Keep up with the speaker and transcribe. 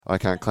I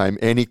can't claim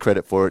any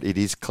credit for it. It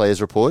is Claire's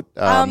report.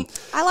 I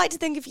like to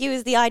think of you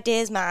as the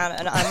ideas man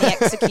and I'm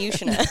the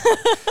executioner.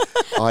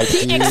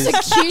 The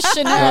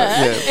executioner.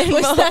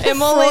 In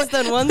more ways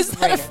than one.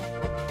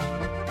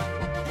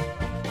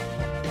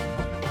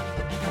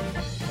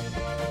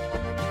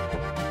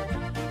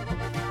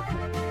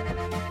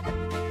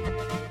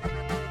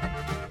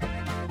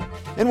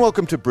 And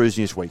welcome to Brews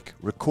News Week,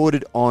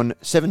 recorded on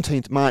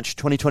 17th March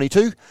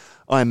 2022.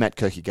 I am Matt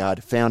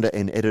Kierkegaard, founder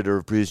and editor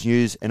of Brews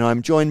News, and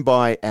I'm joined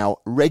by our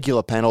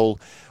regular panel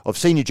of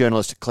senior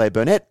journalist Claire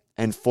Burnett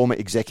and former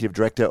executive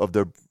director of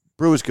the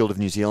Brewers Guild of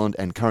New Zealand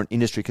and current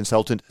industry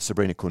consultant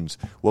Sabrina Kunz.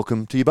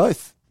 Welcome to you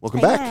both.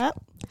 Welcome back. Matt.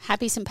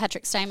 Happy St.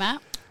 Patrick's Day, Matt.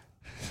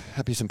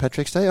 Happy St.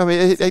 Patrick's Day. I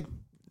mean,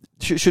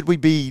 should we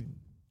be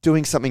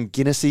doing something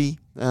Guinnessy?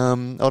 I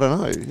don't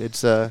know.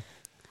 It's...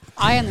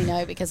 I only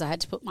know because I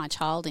had to put my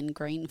child in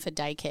green for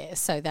daycare,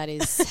 so that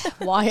is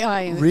why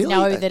I Really?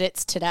 know that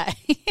it's today.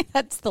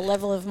 That's the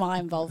level of my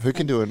involvement. Who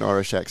can do an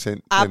Irish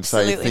accent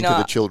Absolutely and say, think not. of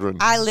the children?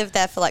 I lived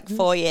there for like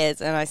 4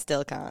 years and I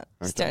still can't.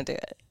 Just don't do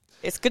it.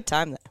 It's a good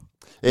time though.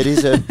 It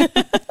is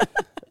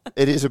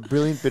a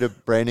brilliant bit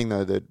of branding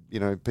though that, you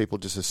know, people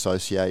just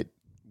associate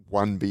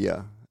one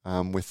beer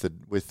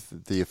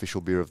with the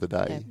official beer of the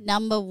day. Yeah.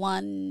 Number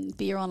one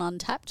beer on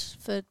Untapped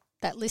for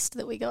that list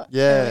that we got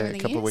Yeah, earlier in the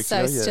a couple year. of weeks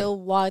so ago, yeah. still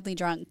widely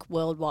drunk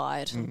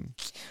worldwide.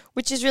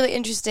 Which is really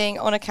interesting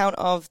on account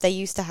of they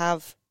used to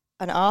have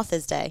an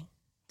Arthur's Day.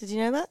 Did you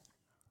know that?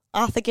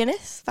 Arthur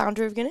Guinness,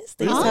 founder of Guinness.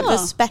 They used to have a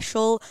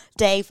special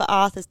day for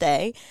Arthur's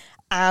Day.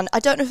 And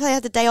I don't know if they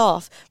had the day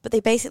off, but they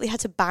basically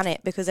had to ban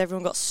it because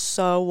everyone got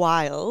so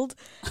wild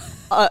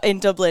in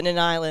Dublin in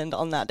Ireland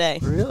on that day.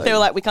 Really? They were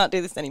like, we can't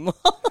do this anymore.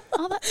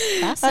 Oh, that's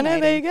fascinating. I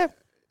know, there you go.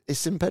 Is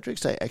St.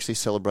 Patrick's Day actually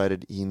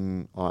celebrated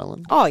in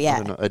Ireland? Oh, yeah. I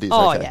don't know. It is.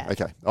 Oh, okay. yeah.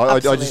 Okay. I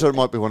just Absolutely. thought it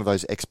might be one of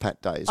those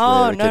expat days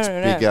Oh, where it no, gets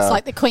no, no. bigger. It's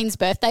like the Queen's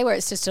birthday where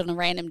it's just on a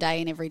random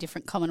day in every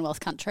different Commonwealth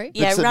country.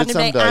 Yeah, but random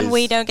some day, days- and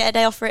we don't get a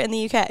day off for it in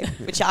the UK,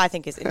 which I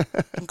think is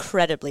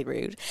incredibly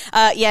rude.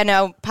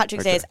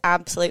 Patrick's Day is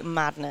absolute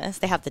madness.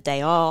 They have the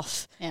day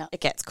off. Yeah. It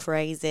gets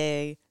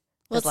crazy.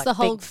 What's There's like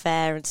the whole big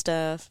fair and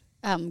stuff.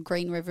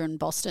 Green River in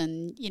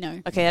Boston, you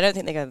know. Okay, I don't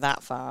think they go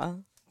that far.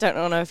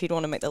 Don't know if you'd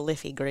want to make the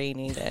Liffey green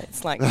either.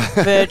 It's like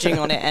verging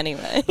on it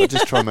anyway. I'll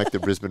just try and make the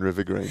Brisbane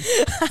River green.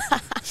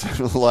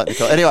 So light the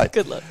colour. Anyway,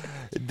 Good luck.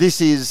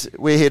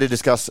 We're here to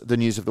discuss the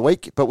news of the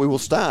week, but we will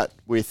start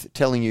with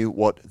telling you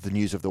what the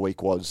news of the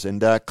week was.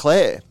 And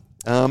Claire,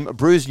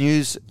 Brews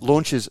News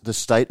launches the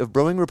State of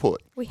Brewing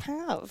report.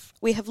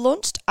 We have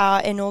launched our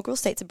inaugural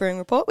States of Brewing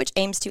report, which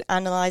aims to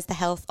analyse the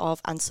health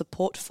of and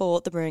support for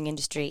the brewing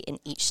industry in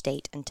each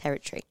state and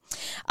territory.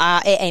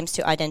 It aims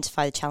to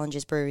identify the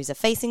challenges breweries are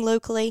facing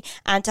locally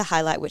and to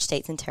highlight which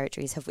states and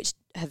territories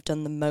have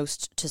done the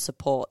most to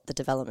support the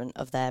development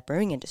of their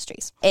brewing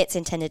industries. It's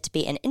intended to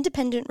be an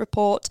independent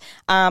report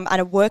and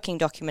a working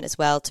document as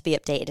well to be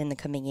updated in the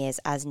coming years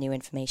as new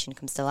information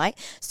comes to light.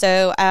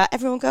 So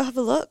everyone go have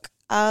a look.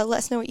 Let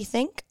us know what you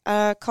think.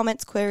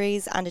 Comments,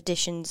 queries and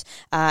additions,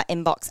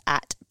 inbox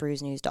at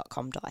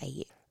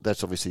brewsnews.com.au.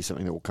 That's obviously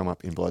something that will come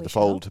up in Below the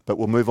Fold, but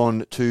we'll move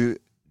on to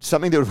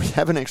something that we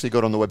haven't actually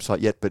got on the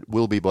website yet, but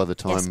will be by the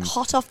time... Yes,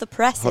 hot off the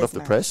press. Hot off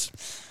the press.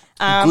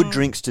 Good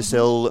Drinks to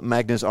sell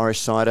Magners Irish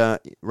Cider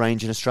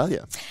range in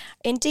Australia.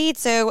 Indeed.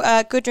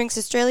 So Good Drinks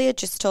Australia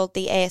just told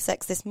the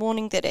ASX this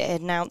morning that it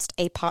had announced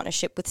a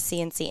partnership with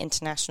CNC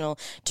International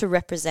to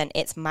represent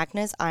its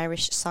Magners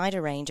Irish Cider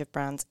range of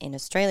brands in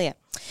Australia.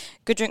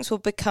 Good Drinks will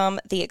become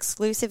the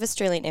exclusive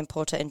Australian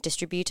importer and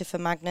distributor for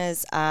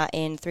Magners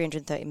in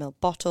 330ml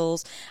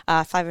bottles,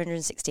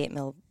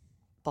 568ml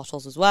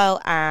bottles as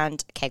well,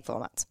 and keg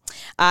formats.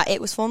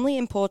 It was formerly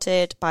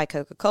imported by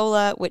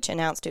Coca-Cola, which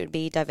announced it would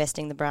be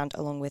divesting the brand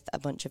along with a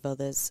bunch of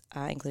others,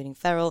 including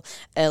Feral,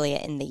 earlier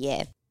in the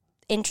year.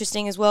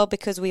 Interesting as well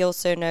because we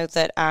also know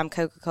that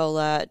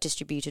Coca-Cola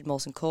distributed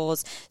Molson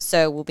Coors,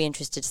 so we'll be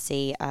interested to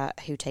see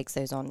who takes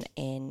those on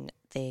in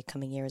the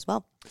coming year as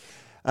well.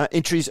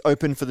 Entries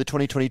open for the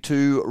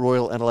 2022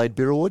 Royal Adelaide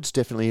Beer Awards,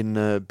 definitely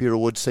in Beer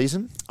Awards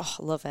season. Oh,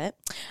 love it.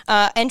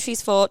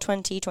 Entries for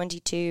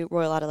 2022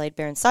 Royal Adelaide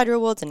Beer and Cider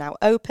Awards are now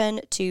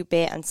open to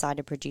beer and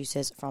cider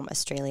producers from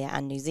Australia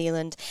and New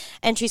Zealand.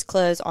 Entries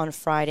close on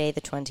Friday, the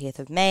 20th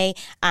of May,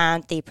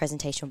 and the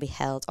presentation will be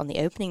held on the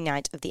opening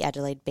night of the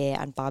Adelaide Beer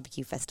and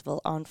Barbecue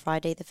Festival on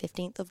Friday, the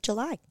 15th of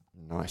July.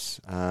 Nice.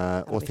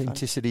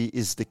 Authenticity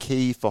is the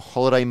key for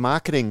holiday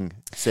marketing,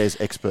 says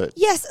expert.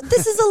 Yes,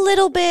 this is a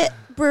little bit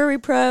Brewery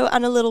Pro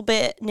and a little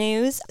bit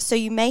news. So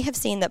you may have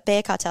seen that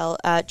Beer Cartel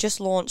just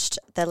launched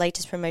their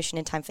latest promotion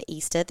in time for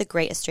Easter, the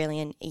Great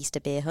Australian Easter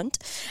Beer Hunt,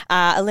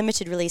 a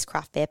limited release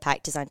craft beer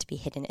pack designed to be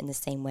hidden in the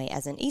same way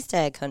as an Easter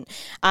egg hunt.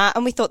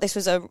 And we thought this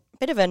was a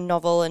bit of a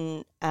novel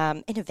and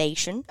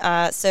innovation.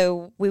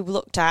 So we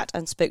looked at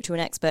and spoke to an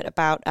expert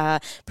about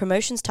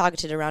promotions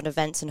targeted around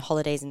events and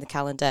holidays in the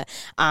calendar.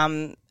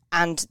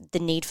 And the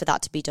need for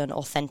that to be done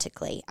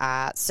authentically.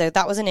 So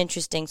that was an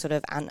interesting sort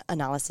of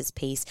analysis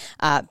piece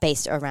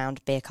based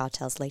around Beer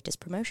Cartel's latest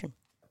promotion.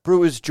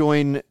 Brewers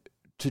join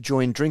to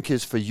join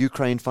Drinkers for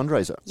Ukraine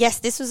fundraiser. Yes,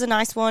 this was a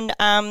nice one.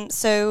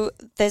 So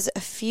there's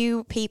a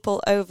few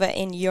people over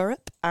in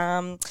Europe,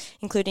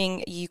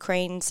 including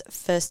Ukraine's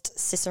first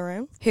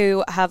Cicerone,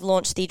 who have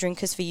launched the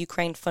Drinkers for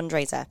Ukraine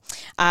fundraiser.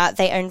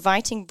 They are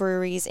inviting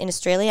breweries in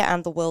Australia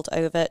and the world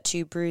over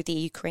to brew the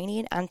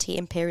Ukrainian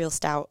anti-imperial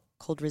stout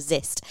called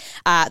Resist,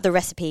 the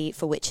recipe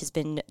for which has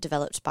been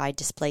developed by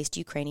displaced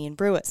Ukrainian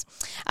brewers.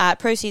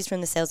 Proceeds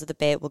from the sales of the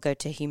beer will go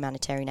to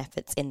humanitarian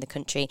efforts in the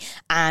country,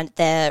 and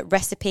their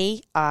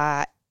recipe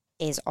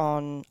is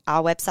on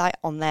our website,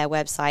 on their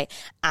website,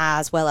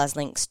 as well as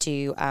links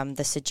to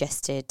the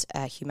suggested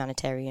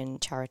humanitarian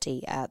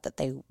charity that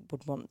they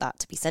would want that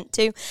to be sent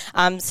to.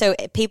 So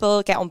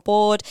people get on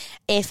board.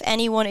 If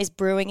anyone is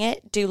brewing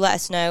it, do let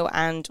us know,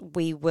 and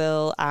we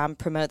will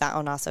promote that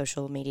on our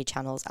social media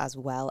channels as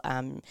well.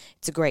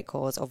 It's a great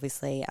cause,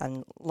 obviously,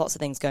 and lots of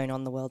things going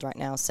on in the world right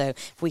now. So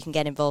if we can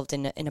get involved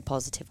in a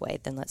positive way,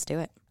 then let's do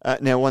it.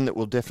 Now, one that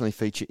will definitely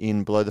feature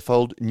in Below the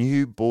Fold,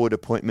 new board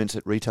appointments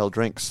at Retail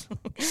Drinks.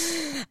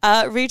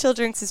 Retail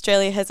Drinks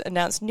Australia has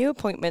announced new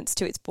appointments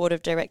to its board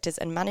of directors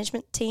and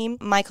management team.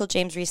 Michael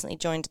James recently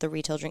joined the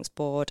Retail Drinks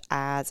board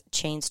as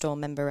chain store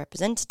member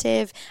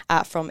representative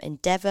from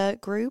Endeavour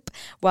Group,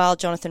 while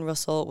Jonathan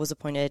Russell was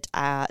appointed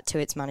to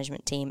its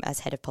management team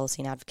as head of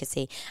policy and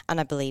advocacy, and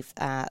I believe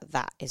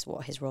that is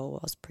what his role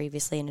was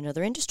previously in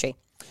another industry.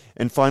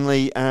 And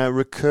finally,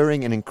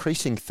 recurring and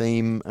increasing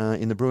theme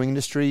in the brewing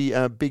industry,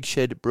 Big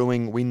Shed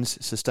Brewing wins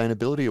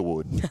Sustainability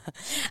Award.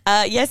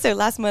 So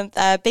last month,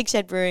 Big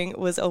Shed Brewing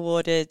was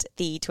awarded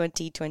the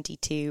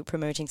 2022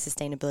 Promoting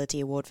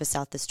Sustainability Award for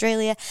South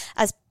Australia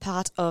as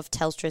part of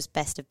Telstra's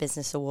Best of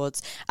Business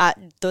Awards,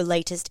 the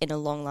latest in a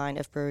long line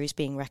of breweries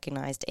being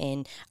recognised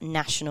in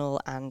national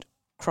and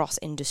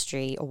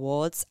cross-industry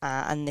awards,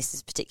 and this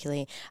is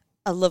particularly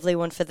a lovely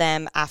one for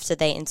them after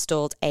they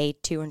installed a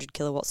 200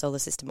 kilowatt solar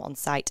system on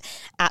site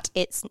at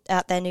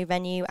their new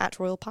venue at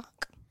Royal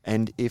Park.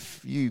 And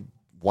if you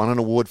won an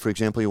award, for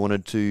example, you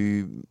wanted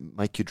to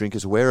make your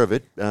drinkers aware of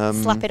it,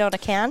 slap it on a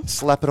can.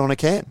 Slap it on a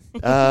can,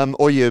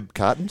 or your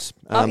cartons.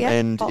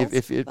 And bottles,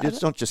 if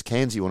it's not just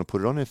cans you want to put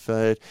it on,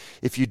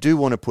 if you do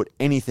want to put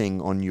anything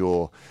on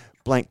your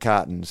blank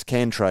cartons,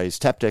 can trays,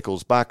 tap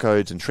decals,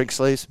 barcodes, and shrink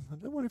sleeves,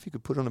 I wonder if you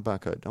could put it on a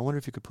barcode. I wonder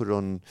if you could put it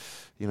on,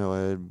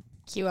 a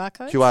QR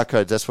codes? QR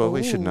codes, that's what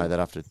we should know that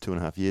after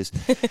 2.5 years.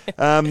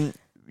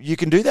 You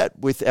can do that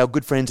with our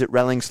good friends at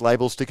Rallings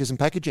Label, Stickers and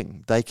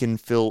Packaging. They can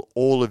fill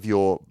all of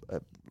your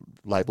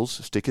labels,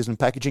 stickers and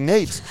packaging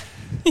needs.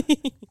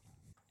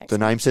 The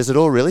name says it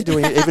all, really. Do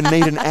we even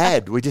need an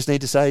ad? We just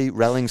need to say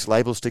Rallings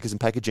Label, Stickers and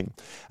Packaging.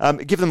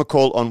 Give them a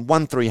call on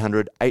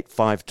 1300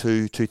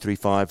 852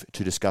 235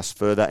 to discuss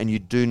further, and you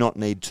do not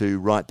need to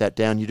write that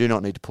down. You do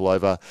not need to pull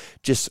over.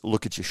 Just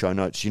look at your show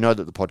notes. You know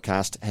that the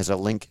podcast has a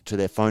link to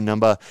their phone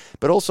number,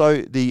 but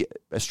also the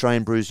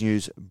Australian Brews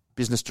News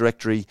business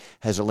directory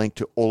has a link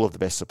to all of the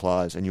best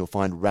suppliers, and you'll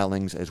find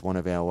Rallings as one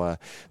of our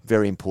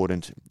very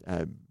important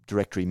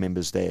directory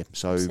members there.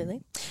 So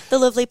absolutely. The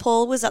lovely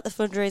Paul was at the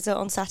fundraiser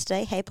on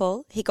Saturday. Hey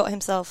Paul, he got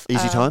himself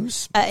Easy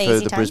Times for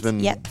the Times.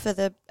 Brisbane. Yep, for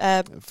the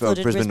for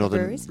Brisbane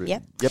Northern Breweries.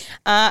 Yep.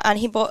 And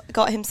he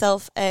got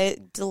himself a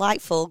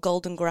delightful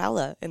golden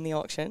growler in the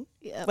auction.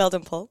 Yep. Well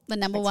done, Paul. The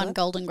number one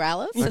golden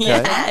growler. Okay.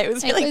 Yeah, it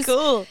was really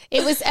cool.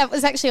 It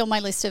was actually on my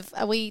list of.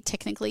 Are we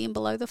technically in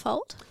Below the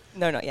Fold?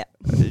 No, not yet.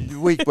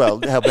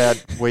 How about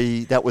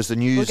that was the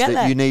news that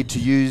there. you need to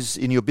use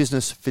in your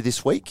business for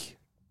this week.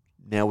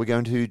 Now we're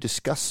going to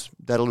discuss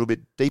that a little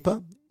bit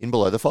deeper in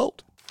Below the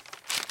Fold.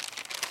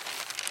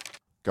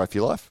 Go for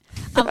your life.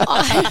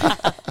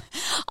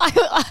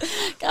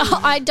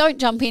 I don't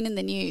jump in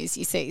the news,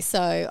 you see, so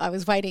I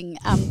was waiting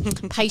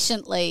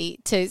patiently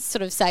to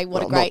sort of say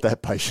what a great... Not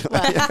that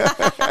patiently,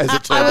 well, as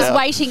it turned I was out.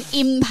 waiting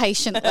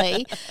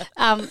impatiently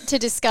to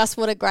discuss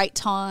what a great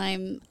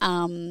time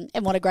and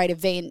what a great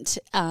event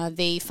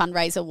the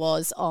fundraiser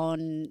was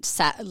on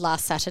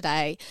last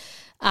Saturday,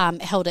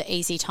 held at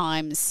Easy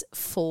Times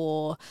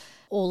for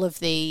all of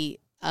the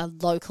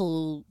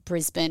local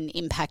Brisbane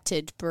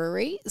impacted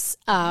breweries.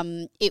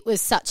 It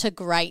was such a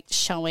great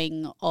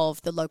showing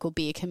of the local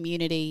beer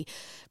community.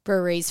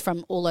 Breweries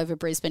from all over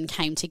Brisbane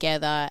came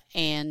together,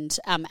 and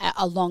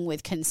along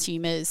with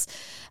consumers,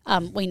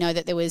 we know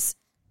that there was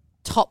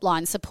top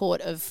line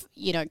support of,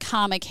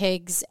 Karma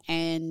Kegs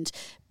and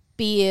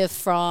beer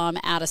from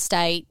out of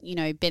state.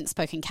 Bent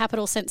Spoken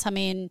Capital sent some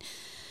in.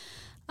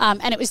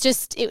 And it was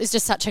just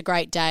such a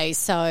great day.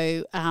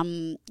 So,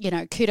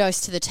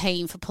 kudos to the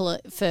team for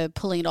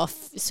pulling it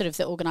off, sort of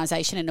the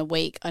organisation in a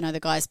week. I know the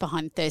guys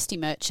behind Thirsty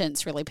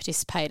Merchants really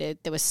participated.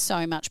 There was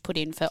so much put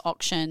in for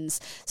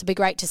auctions. So it'd be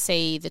great to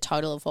see the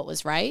total of what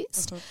was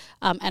raised.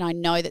 Mm-hmm. And I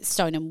know that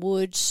Stone and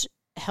Wood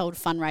held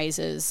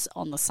fundraisers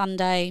on the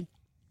Sunday.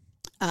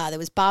 There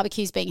was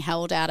barbecues being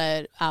held out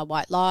at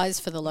White Lies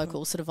for the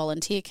local sort of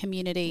volunteer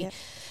community. Yep.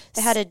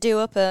 They had a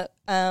do-up at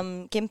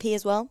Gympie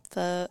as well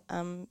for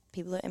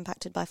people that are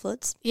impacted by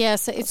floods. Yeah,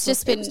 so it was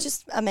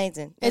just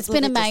amazing. It's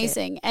been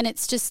amazing, and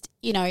it's just,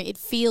 it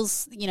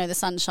feels, the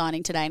sun's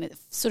shining today, and it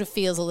sort of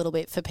feels a little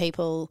bit for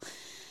people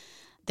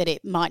that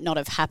it might not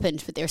have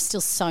happened, but there are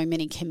still so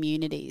many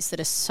communities that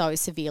are so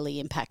severely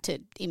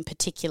impacted, in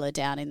particular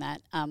down in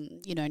that,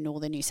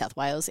 northern New South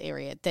Wales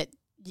area, that,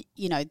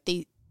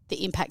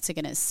 the impacts are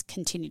going to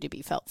continue to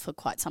be felt for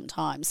quite some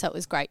time. So it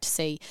was great to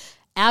see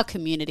our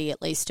community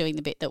at least doing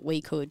the bit that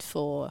we could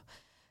for,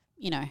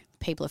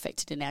 people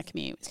affected in our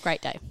community. It was a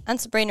great day. And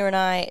Sabrina and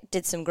I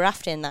did some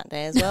grafting that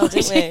day as well,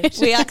 didn't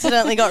we? We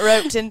accidentally got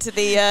roped into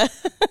the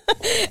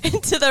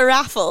into the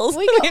raffles.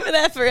 We were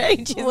there for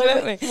ages,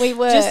 weren't we? We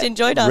were. Just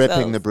enjoyed ourselves.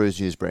 Repping the Brews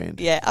News brand.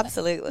 Yeah,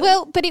 absolutely.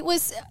 Well, but it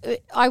was,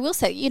 I will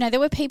say, there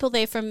were people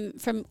there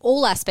from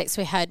all aspects.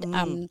 We had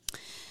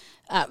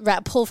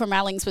Paul from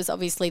Rallings was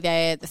obviously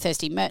there, the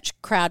Thirsty Merch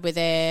crowd were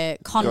there,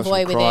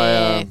 Convoy were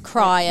there,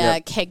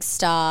 Cryer,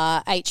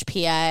 Kegstar,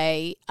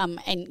 HPA,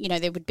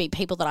 and, there would be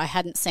people that I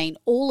hadn't seen,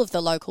 all of the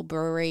local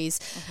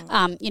breweries.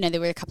 There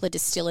were a couple of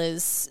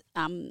distillers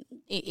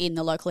in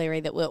the local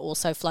area that were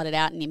also flooded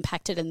out and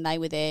impacted, and they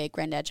were there,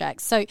 Grandad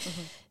Jack's. So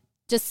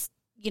just,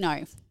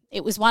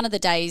 it was one of the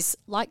days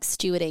like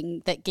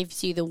stewarding that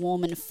gives you the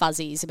warm and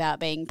fuzzies about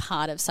being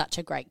part of such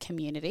a great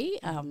community.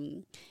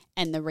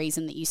 And the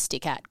reason that you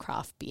stick at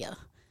craft beer.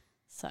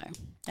 So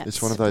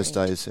it's one of those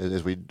days,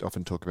 as we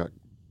often talk about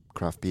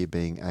craft beer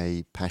being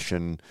a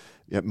passion,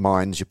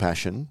 mine's your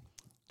passion.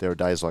 There are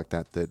days like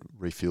that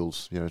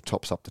refuels,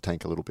 tops up the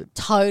tank a little bit.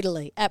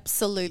 Totally,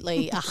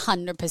 absolutely,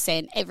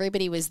 100%.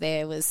 Everybody was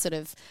there, was sort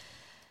of,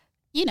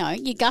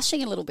 you're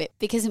gushing a little bit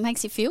because it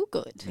makes you feel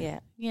good. Yeah,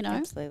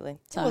 absolutely.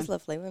 So. It was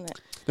lovely, wasn't it?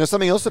 Now,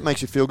 something else that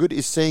makes you feel good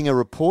is seeing a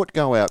report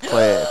go out,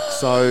 Claire.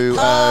 So,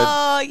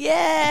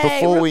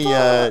 before we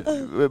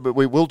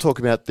will talk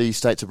about the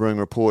States of Brewing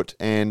report,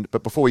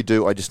 but before we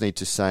do, I just need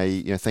to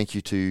say, thank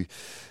you to.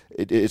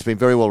 It's been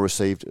very well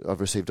received. I've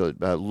received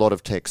a lot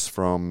of texts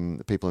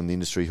from people in the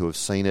industry who have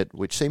seen it,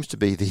 which seems to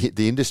be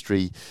the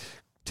industry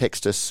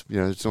text us.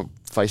 It's not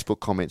Facebook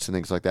comments and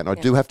things like that. And I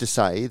do have to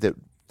say that.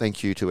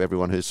 Thank you to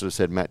everyone who sort of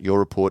said, Matt, your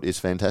report is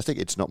fantastic.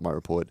 It's not my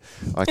report.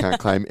 I can't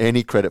claim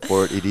any credit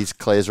for it. It is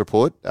Claire's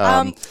report.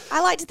 I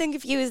like to think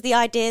of you as the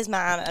ideas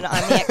man and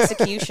I'm the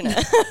executioner.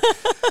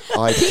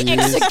 The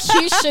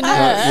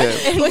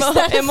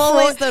executioner. In more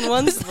ways than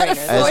one.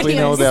 As we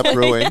know about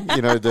brewing,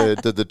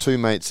 the two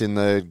mates in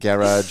the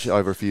garage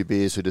over a few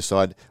beers who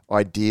decide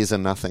ideas are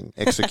nothing.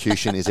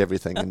 Execution is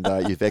everything. And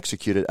you've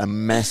executed a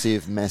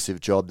massive, massive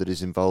job that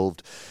is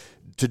involved.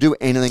 To do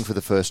anything for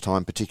the first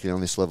time, particularly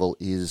on this level,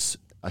 is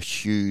a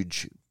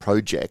huge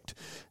project,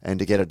 and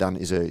to get it done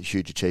is a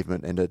huge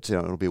achievement, and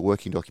it'll be a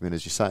working document,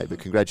 as you say, but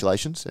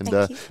congratulations. And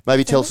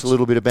maybe tell us a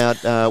little bit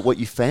about what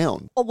you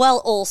found. Well,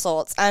 all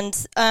sorts.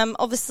 And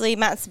obviously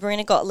Matt and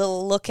Sabrina got a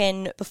little look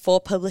in before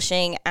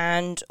publishing,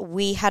 and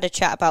we had a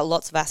chat about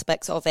lots of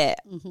aspects of it.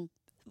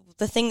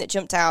 The thing that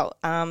jumped out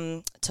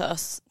to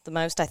us the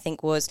most, I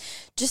think, was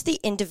just the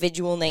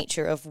individual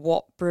nature of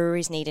what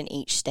breweries need in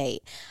each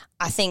state.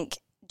 I think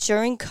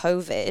during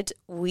COVID,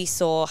 we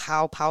saw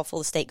how powerful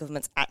the state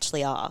governments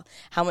actually are,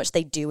 how much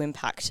they do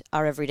impact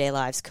our everyday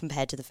lives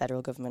compared to the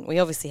federal government. We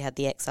obviously had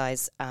the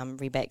excise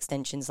rebate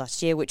extensions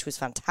last year, which was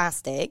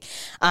fantastic,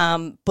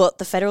 but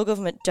the federal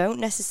government don't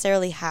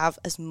necessarily have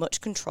as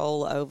much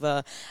control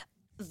over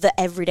the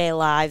everyday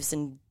lives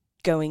and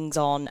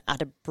goings-on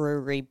at a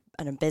brewery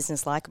and a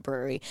business like a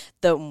brewery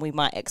than we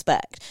might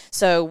expect.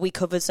 So we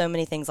covered so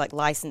many things like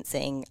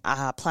licensing,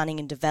 planning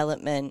and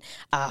development,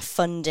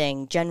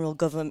 funding, general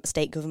government,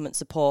 state government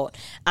support,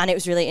 and it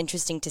was really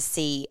interesting to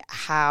see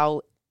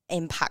how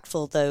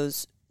impactful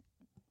those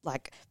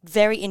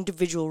very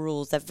individual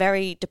rules. They're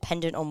very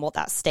dependent on what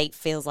that state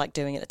feels like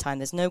doing at the time.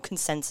 There's no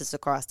consensus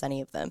across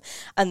any of them.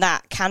 And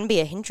that can be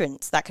a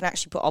hindrance. That can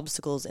actually put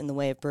obstacles in the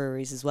way of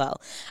breweries as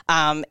well.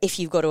 If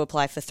you've got to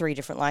apply for 3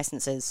 different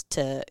licenses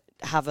to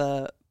have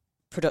a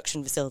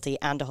production facility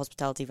and a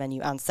hospitality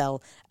venue and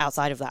sell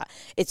outside of that.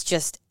 It's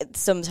just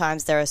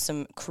sometimes there are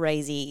some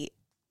crazy,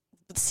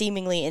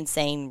 seemingly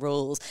insane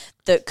rules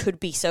that could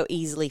be so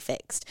easily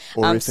fixed.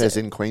 Or if, as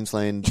in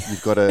Queensland,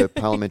 you've got a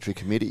parliamentary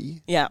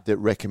committee that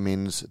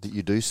recommends that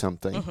you do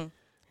something,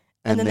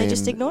 and then they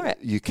just ignore it.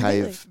 You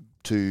cave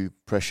to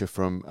pressure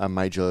from a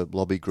major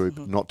lobby group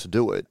not to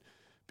do it,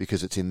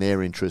 because it's in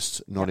their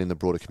interests, not in the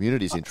broader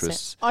community's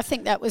interests. I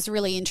think that was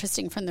really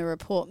interesting from the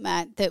report,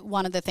 Matt, that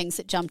one of the things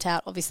that jumped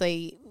out,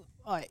 obviously,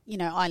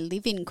 I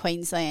live in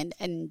Queensland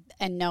and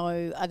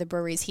know other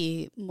breweries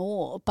here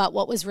more, but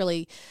what was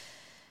really,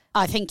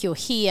 I think you're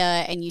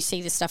here and you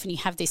see this stuff and you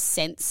have this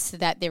sense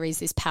that there is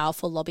this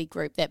powerful lobby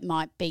group that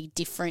might be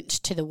different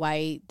to the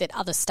way that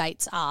other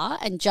states are.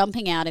 And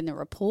jumping out in the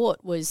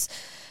report was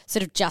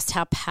sort of just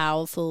how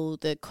powerful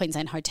the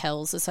Queensland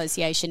Hotels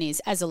Association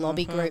is as a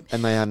lobby group.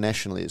 And they are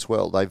nationally as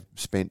well. They've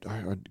spent,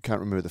 I can't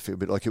remember the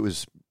figure, but it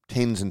was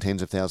tens and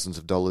tens of thousands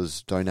of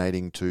dollars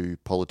donating to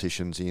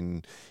politicians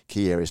in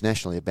key areas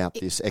nationally about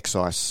this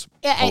excise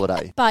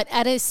holiday. But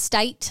at a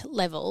state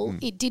level,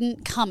 it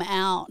didn't come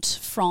out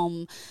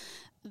from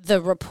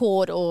the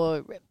report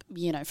or,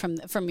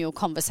 from your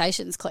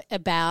conversations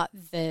about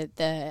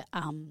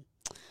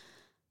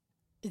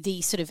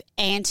the sort of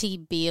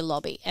anti-beer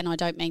lobby, and I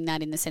don't mean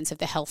that in the sense of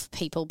the health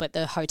people, but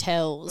the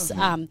hotels,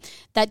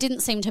 that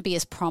didn't seem to be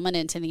as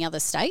prominent in the other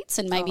states,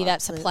 and maybe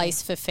that's a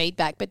place for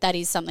feedback, but that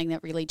is something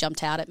that really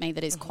jumped out at me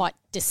that is quite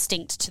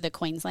distinct to the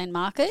Queensland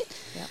market.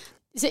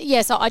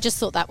 Yep. So I just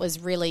thought that was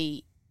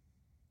really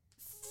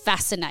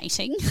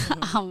fascinating,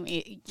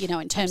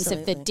 in terms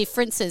of the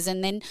differences,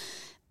 and then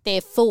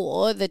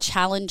therefore the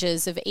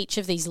challenges of each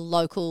of these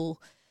local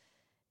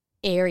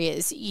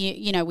areas.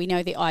 We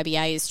know the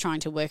IBA is trying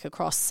to work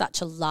across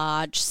such a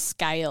large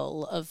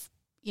scale of,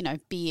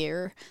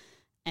 beer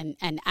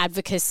and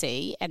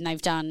advocacy, and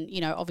they've done,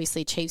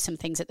 obviously achieved some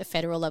things at the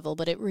federal level,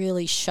 but it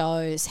really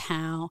shows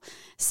how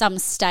some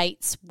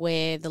states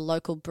where the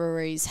local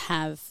breweries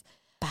have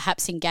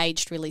perhaps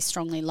engaged really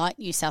strongly, like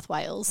New South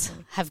Wales,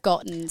 have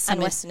gotten some...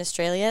 And Western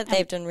Australia,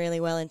 they've done really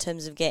well in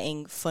terms of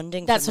getting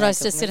funding. That's what I was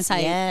just going to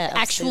say. Yeah,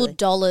 actual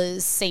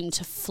dollars seem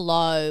to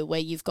flow where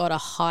you've got a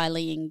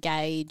highly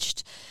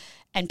engaged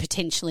and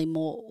potentially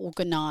more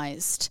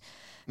organised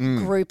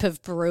group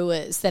of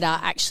brewers that are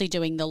actually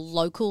doing the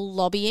local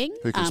lobbying.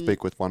 Who can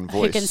speak with one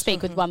voice. Who can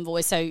speak with one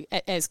voice. So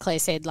as Claire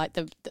said, like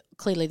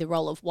clearly the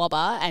role of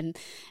WABA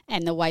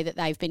and the way that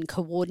they've been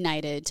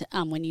coordinated,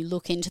 when you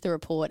look into the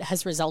report,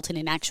 has resulted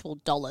in actual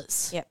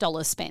dollars,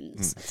 dollar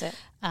spends. That's it.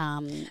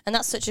 And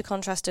that's such a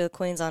contrast to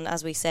Queensland,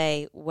 as we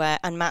say,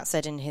 and Matt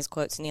said in his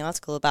quotes in the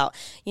article about,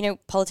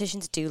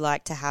 politicians do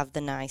like to have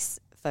the nice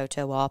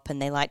photo op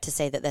and they like to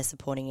say that they're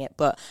supporting it,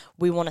 but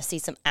we want to see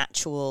some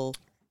actual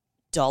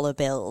dollar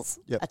bills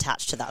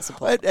attached to that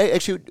support.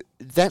 Actually,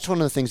 that's one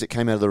of the things that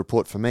came out of the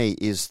report for me,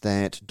 is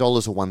that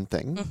dollars are one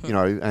thing,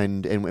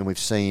 and we've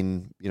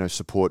seen,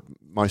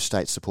 most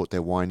states support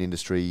their wine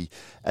industry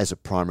as a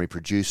primary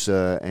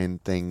producer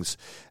and things,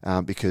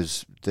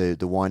 because the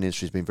wine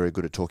industry has been very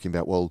good at talking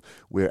about, well,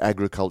 we're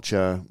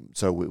agriculture,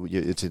 so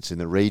it's in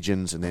the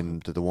regions, and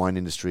then the wine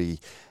industry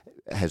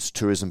has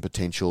tourism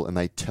potential, and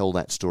they tell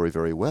that story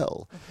very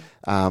well.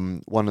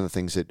 One of the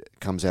things that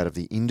comes out of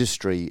the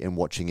industry and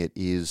watching it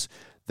is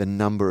the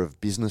number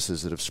of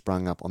businesses that have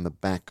sprung up on the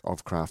back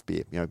of craft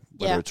beer.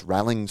 Whether it's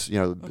Rallings,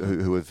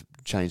 who have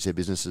changed their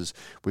businesses.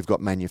 We've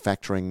got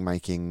manufacturing,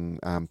 making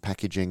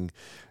packaging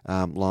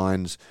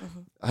lines.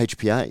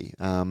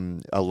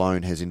 HPA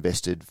alone has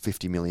invested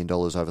 $50 million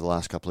over the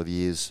last couple of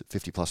years,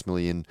 50 plus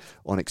million,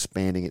 on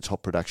expanding its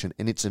hop production,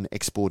 and it's an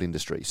export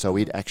industry. So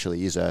it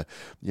actually is a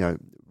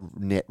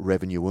net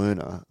revenue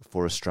earner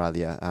for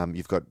Australia.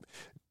 You've got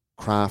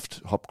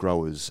craft hop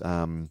growers.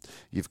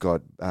 You've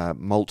got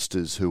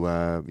maltsters who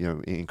are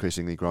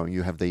increasingly growing.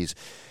 You have these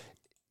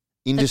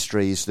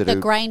industries that are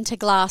the grain to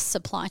glass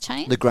supply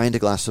chain. The grain to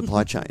glass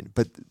supply chain,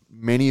 but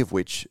many of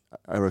which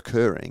are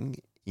occurring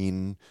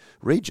in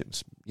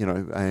regions,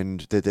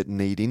 and that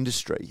need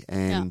industry,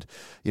 and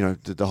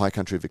the high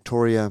country of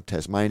Victoria,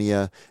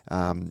 Tasmania,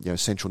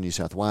 central New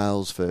South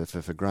Wales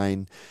for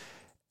grain,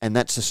 and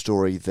that's a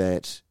story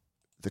that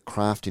the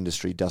craft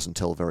industry doesn't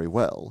tell very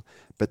well,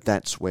 but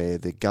that's where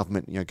the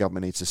government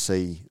needs to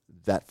see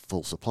that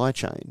full supply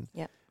chain.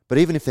 Yeah. But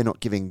even if they're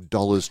not giving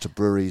dollars to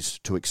breweries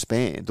to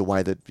expand the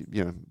way that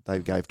they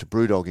gave to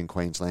Brewdog in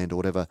Queensland or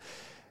whatever,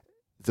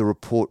 the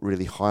report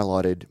really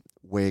highlighted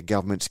where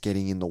government's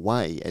getting in the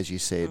way, as you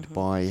said,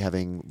 by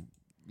having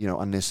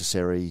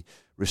unnecessary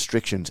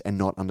restrictions and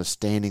not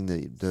understanding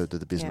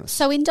the business.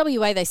 Yeah. So in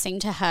WA they seem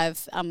to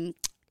have,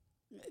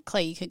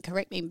 Claire, you can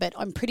correct me, but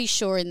I'm pretty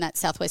sure in that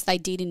Southwest they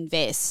did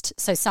invest.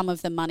 So some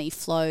of the money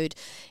flowed.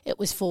 It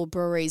was for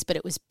breweries, but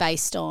it was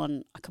based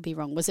on, I could be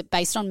wrong, was it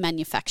based on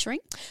manufacturing?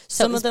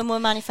 Some of them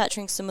were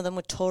manufacturing, some of them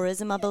were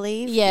tourism, I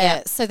believe.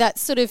 Yeah. So that's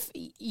sort of,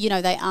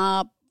 they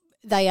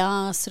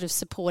are sort of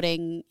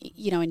supporting,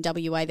 in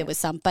WA there was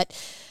some. But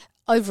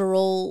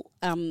overall,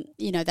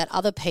 that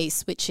other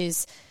piece, which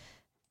is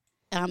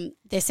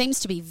there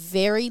seems to be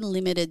very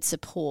limited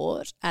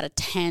support at a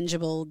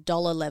tangible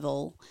dollar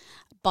level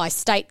by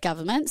state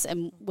governments,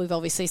 and we've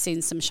obviously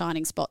seen some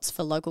shining spots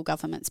for local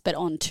governments, but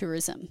on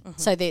tourism.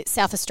 So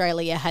South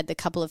Australia had a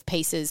couple of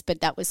pieces,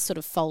 but that was sort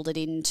of folded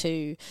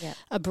into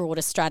a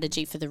broader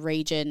strategy for the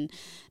region.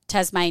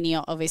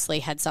 Tasmania obviously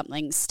had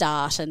something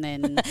start, and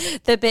then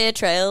the beer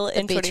trail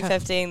in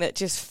 2015 that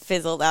just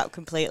fizzled out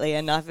completely.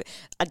 And I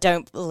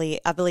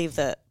believe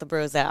that the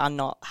brewers there are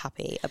not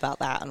happy about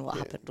that and what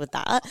happened with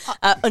that.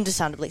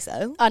 Understandably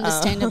so.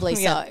 Understandably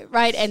so,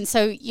 right? And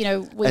so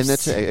and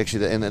that's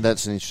actually, and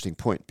that's an interesting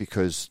point,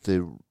 because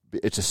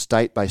it's a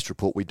state-based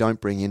report. We don't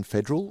bring in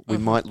federal. We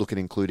might look at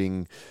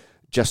including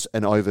just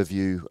an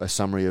overview, a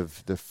summary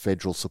of the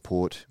federal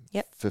support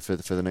for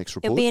the next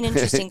report. It'll be an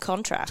interesting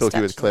contrast.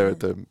 Talking with Claire at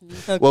the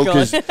well,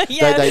 because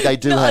they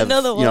do have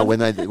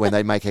when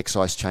they make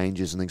excise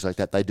changes and things like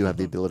that, they do have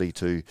the ability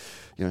to,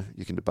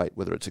 you can debate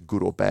whether it's a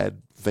good or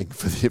bad thing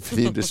for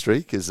the industry,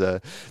 because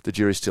the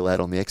jury's still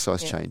out on the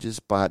excise changes.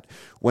 But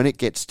when it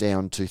gets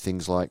down to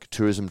things like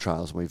tourism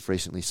trails, we've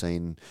recently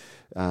seen,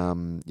 I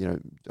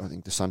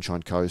think the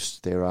Sunshine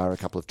Coast, there are a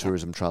couple of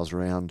tourism trails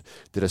around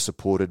that are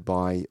supported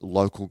by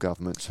local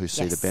governments who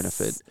see the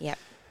benefit. Yep.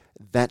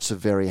 that's a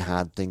very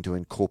hard thing to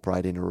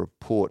incorporate in a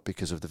report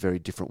because of the very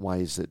different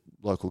ways that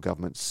local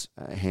governments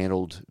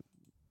handled,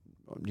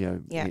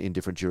 in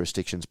different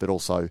jurisdictions, but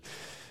also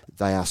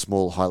they are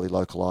small, highly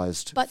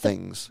localised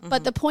things.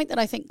 But the point that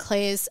I think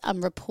Claire's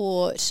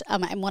report,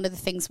 and one of the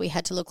things we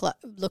had to look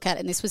at,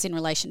 and this was in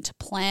relation to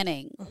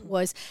planning,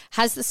 was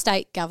has the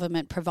state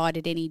government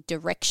provided any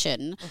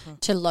direction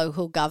to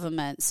local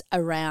governments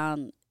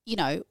around,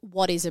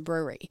 what is a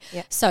brewery?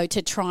 Yep. So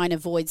to try and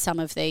avoid some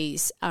of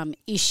these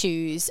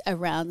issues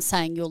around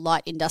saying you're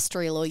light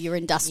industrial or you're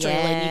industrial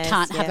and you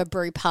can't have a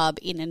brew pub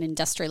in an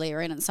industrial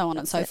area and so on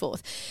and so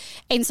forth.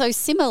 And so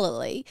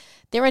similarly,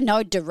 there are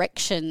no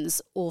directions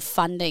or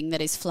funding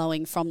that is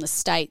flowing from the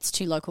states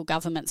to local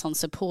governments on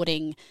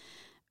supporting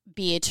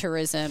beer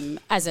tourism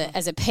as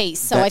a piece.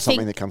 So That's I think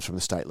something that comes from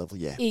the state level,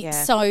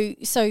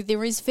 So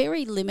there is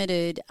very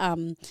limited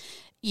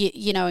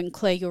and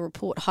Claire, your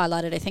report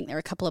highlighted, I think there are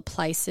a couple of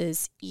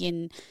places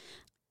in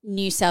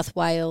New South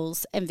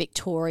Wales and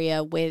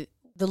Victoria where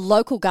the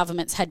local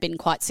governments had been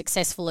quite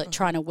successful at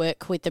trying to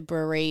work with the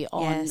brewery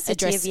on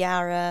City of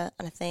Yarra,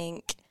 and I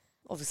think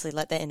obviously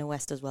like the inner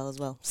west as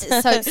well.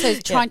 So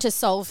trying to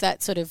solve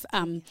that sort of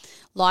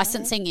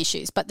licensing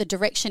issues, but the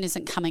direction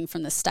isn't coming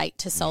from the state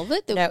to solve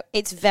it. No,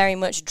 it's very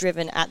much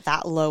driven at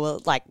that lower,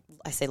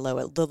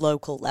 the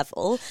local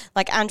level.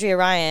 Like Andrea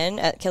Ryan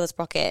at Killer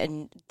Sprocket,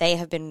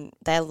 and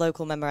their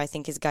local member, I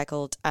think, is a guy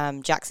called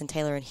Jackson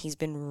Taylor, and he's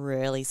been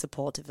really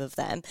supportive of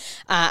them.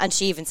 And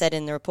she even said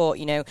in the report,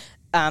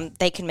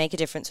 they can make a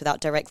difference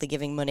without directly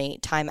giving money.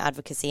 Time,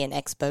 advocacy, and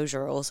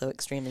exposure are also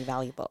extremely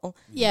valuable.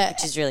 Yeah,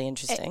 which is really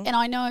interesting. And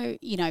I know,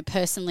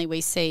 personally, we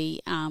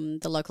see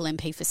the local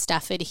MP for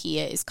Stafford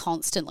here is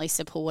constantly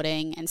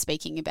supporting and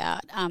speaking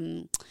about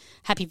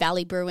Happy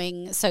Valley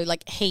Brewing. So,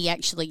 he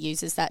actually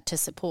uses that to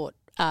support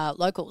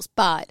locals,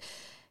 but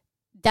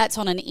that's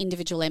on an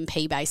individual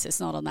MP basis,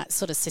 not on that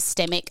sort of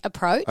systemic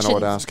approach. And I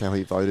would ask how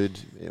he voted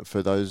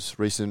for those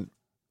recent.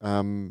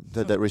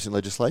 That recent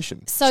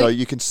legislation. So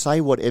you can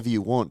say whatever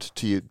you want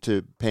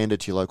to pander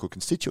to your local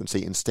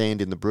constituency and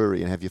stand in the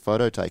brewery and have your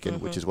photo taken,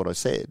 which is what I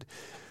said.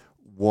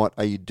 What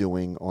are you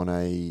doing on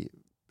a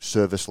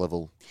service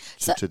level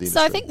to the industry?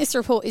 So I think this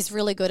report is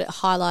really good at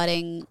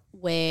highlighting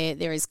where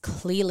there is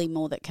clearly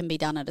more that can be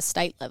done at a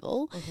state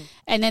level.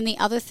 And then the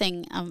other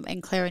thing,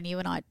 and Claire and you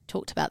and I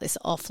talked about this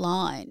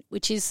offline,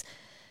 which is,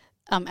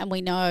 and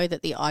we know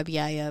that the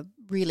IBA are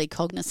really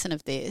cognizant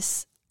of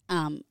this,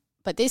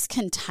 but this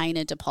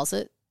container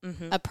deposit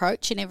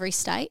approach in every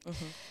state.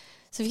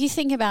 So if you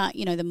think about,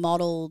 the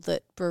model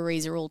that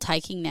breweries are all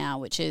taking now,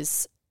 which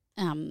is,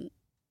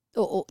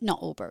 or not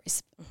all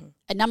breweries,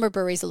 a number of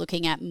breweries are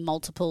looking at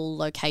multiple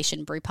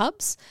location brew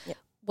pubs. Yep.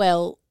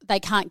 Well,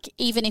 they can't,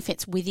 even if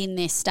it's within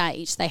their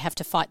state, they have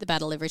to fight the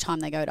battle every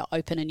time they go to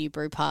open a new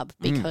brew pub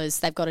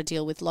because they've got to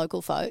deal with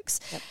local folks.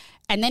 Yep.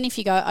 And then if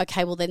you go,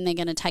 okay, well, then they're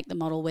going to take the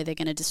model where they're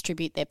going to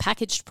distribute their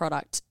packaged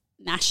product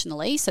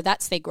nationally, so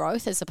that's their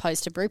growth as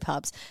opposed to brew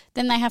pubs,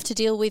 then they have to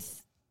deal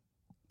with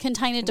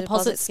container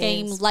deposit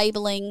scheme,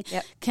 labelling,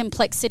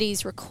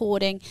 complexities,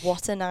 recording.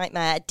 What a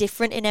nightmare.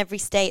 Different in every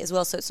state as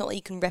well, so it's not like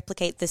you can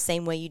replicate the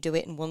same way you do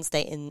it in one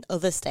state in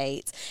other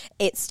states.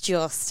 It's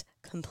just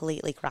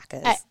completely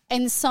crackers.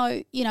 And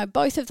so,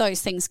 both of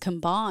those things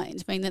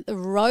combined mean that the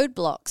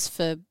roadblocks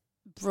for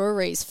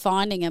breweries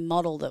finding a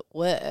model that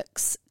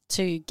works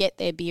to get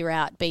their beer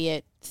out, be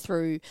it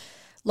through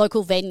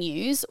local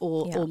venues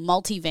or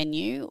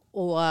multi-venue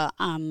or,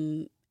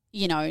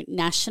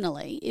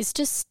 nationally it's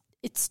just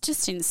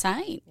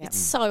insane. It's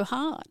so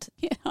hard.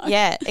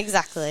 Yeah,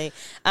 exactly.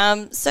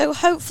 So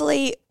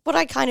hopefully what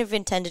I kind of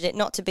intended it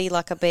not to be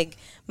like a big,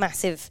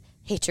 massive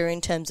hitter in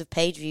terms of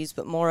page views,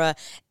 but more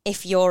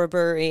if you're a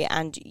brewery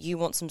and you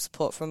want some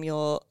support from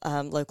your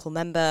local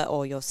member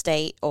or your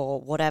state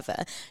or whatever,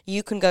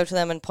 you can go to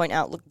them and point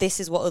out, look, this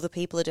is what other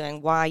people are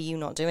doing. Why are you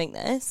not doing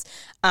this?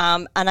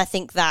 And I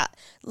think that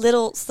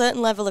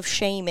certain level of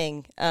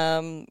shaming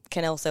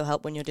can also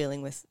help when you're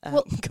dealing with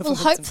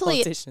governments hopefully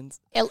and politicians.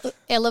 It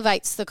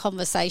elevates the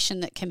conversation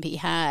that can be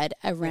had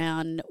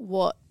around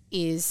what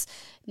is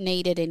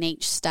needed in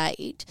each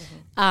state,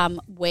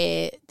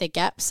 where the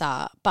gaps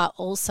are, but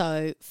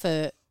also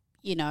for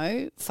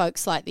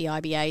folks like the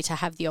IBA to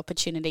have the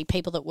opportunity,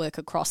 people that work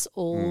across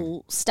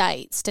all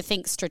states, to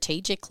think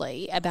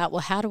strategically about,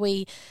 well, how do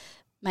we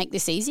make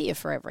this easier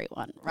for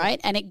everyone, right?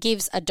 And it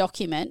gives a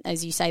document,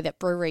 as you say, that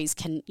breweries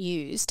can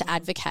use to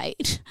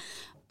advocate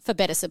for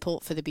better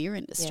support for the beer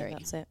industry. Yeah,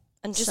 that's it.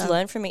 And just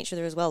learn from each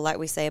other as well, like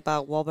we say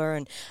about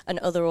WABA and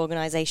other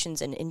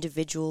organisations and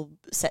individual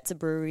sets of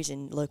breweries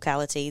in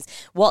localities.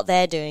 What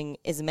they're doing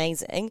is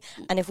amazing,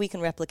 and if we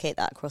can replicate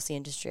that across the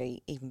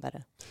industry, even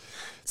better.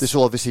 This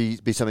will obviously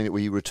be something that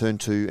we return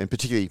to, and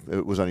particularly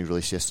it was only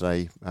released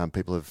yesterday.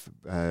 People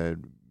have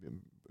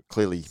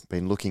clearly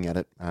been looking at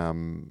it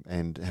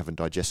and haven't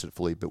digested it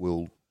fully, but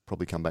we'll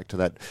probably come back to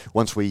that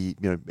once we,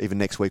 even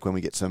next week when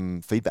we get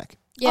some feedback.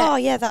 Yeah. Oh,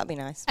 yeah, that'd be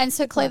nice. And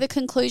so, Claire, the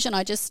conclusion,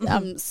 I just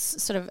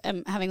sort of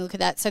am having a look at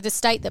that. So the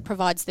state that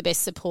provides the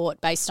best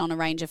support based on a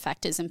range of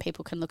factors, and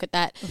people can look at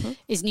that,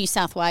 is New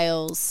South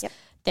Wales,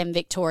 then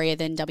Victoria,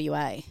 then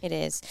WA. It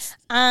is.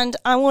 And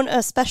I want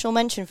a special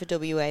mention for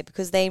WA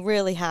because they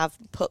really have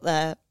put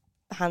their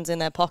hands in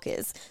their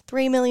pockets.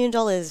 $3 million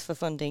for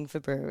funding for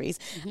breweries.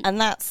 And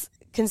that's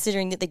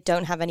considering that they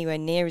don't have anywhere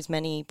near as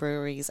many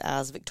breweries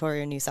as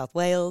Victoria and New South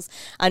Wales.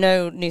 I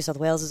know New South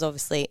Wales is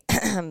obviously,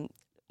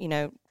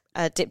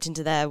 dipped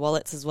into their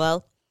wallets as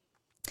well.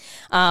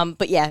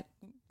 But yeah,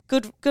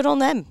 good on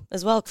them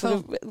as well.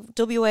 Cool.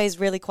 WA is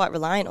really quite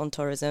reliant on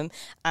tourism,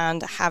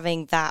 and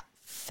having that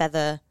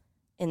feather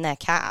in their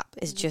cap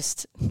is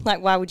just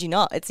like, why would you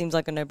not? It seems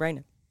like a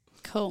no-brainer.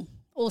 Cool.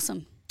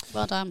 Awesome.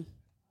 Well done.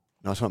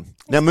 Nice one.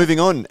 Now, moving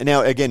on.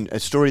 Now, again, a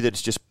story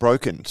that's just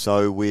broken.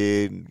 So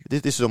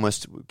this is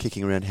almost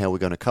kicking around how we're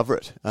going to cover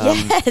it.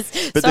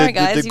 Yes. But Sorry,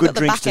 guys. The good got the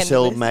drinks back to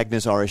sell end of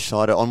this. Magners Irish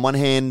Cider. On one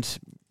hand,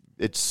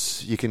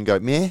 you can go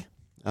meh.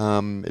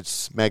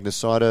 It's Magners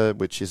Cider,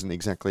 which isn't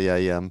exactly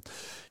a,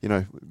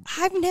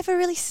 I've never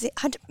really seen.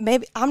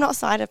 Maybe I'm not a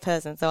cider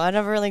person, so I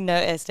never really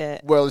noticed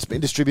it. Well, it's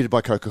been distributed by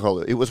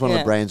Coca-Cola. It was one of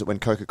the brands that when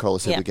Coca-Cola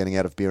said we're getting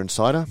out of beer and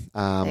cider,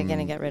 They're going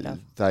to get rid of.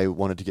 They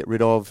wanted to get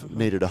rid of,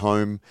 needed a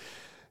home.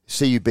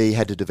 CUB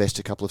had to divest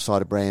a couple of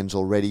cider brands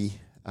already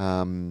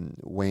when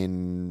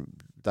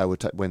they and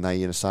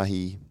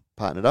Asahi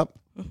partnered up.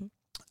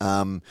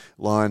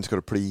 Lion's got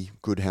a pretty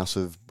good house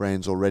of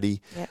brands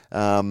already.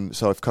 Yep.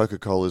 So if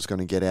Coca-Cola is going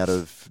to get out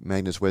of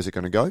Magners, where's it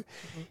going to go?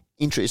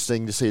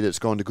 Interesting to see that it's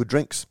gone to good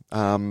drinks.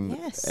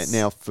 Yes.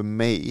 Now, for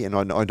me, and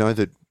I know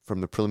that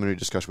from the preliminary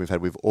discussion we've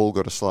had, we've all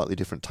got a slightly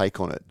different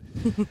take on it.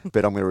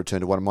 But I'm going to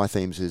return to one of my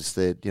themes is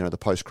that, the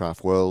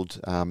post-craft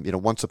world,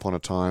 once upon a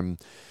time,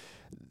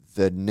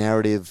 the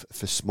narrative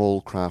for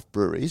small craft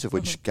breweries, of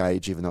which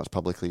Gage, even though it's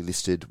publicly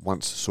listed,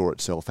 once saw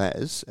itself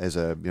as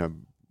a,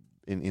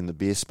 in the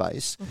beer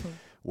space,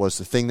 was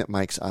the thing that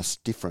makes us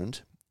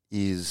different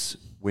is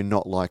we're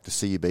not like the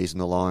CUBs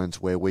and the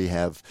Lions where we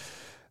have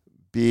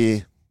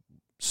beer,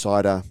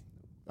 cider,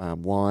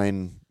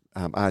 wine,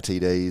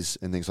 RTDs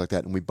and things like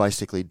that, and we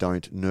basically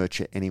don't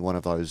nurture any one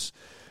of those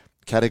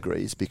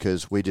categories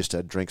because we're just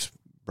a drinks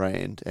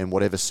brand and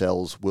whatever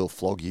sells will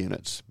flog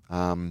units,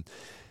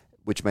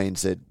 which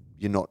means that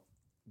you're not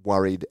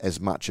worried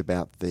as much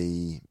about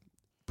the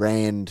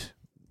brand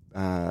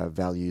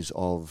values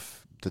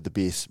of the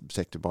beer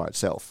sector by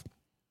itself.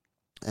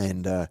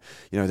 And,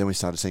 then we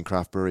started seeing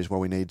craft breweries,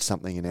 we need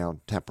something in our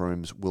tap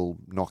rooms, we'll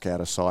knock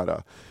out a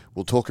cider.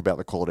 We'll talk about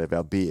the quality of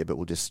our beer, but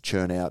we'll just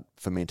churn out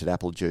fermented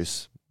apple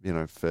juice,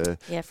 for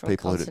from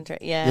people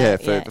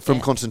concentrate. From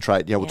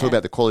concentrate. We'll talk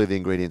about the quality of the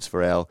ingredients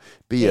for our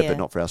beer, but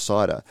not for our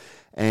cider.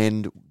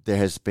 And there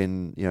has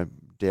been,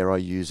 dare I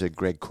use a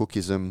Greg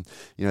Cookism,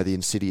 the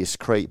insidious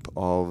creep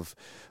of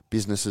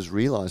businesses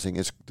realising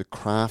as the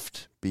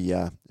craft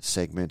beer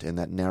segment and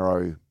that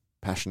narrow,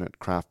 passionate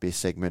craft beer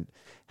segment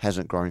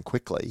hasn't grown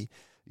quickly,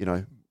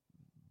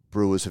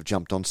 brewers have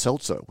jumped on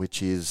seltzer,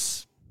 which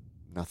is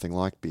nothing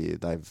like beer.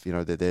 They've,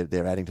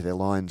 they're adding to their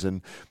lines,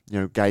 and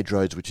Gage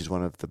Roads, which is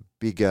one of the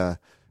bigger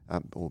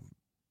or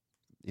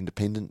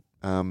independent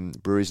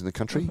breweries in the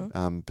country,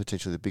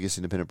 potentially the biggest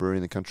independent brewery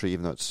in the country,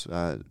 even though it's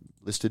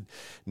listed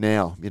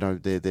now.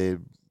 They're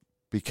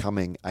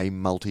becoming a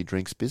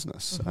multi-drinks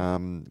business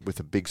with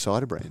a big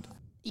cider brand.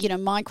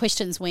 My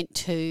questions went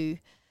to,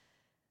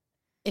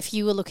 if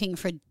you were looking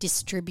for a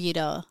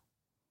distributor,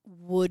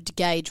 would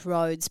Gage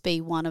Roads be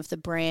one of the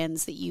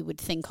brands that you would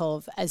think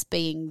of as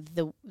being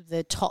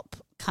the top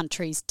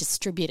country's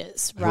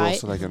distributors, right? Who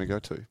else are they going to go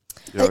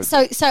to?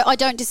 So I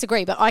don't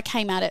disagree, but I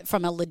came at it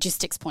from a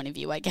logistics point of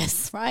view, I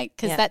guess, right?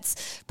 Because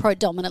that's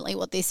predominantly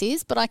what this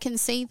is. But I can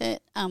see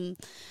that, in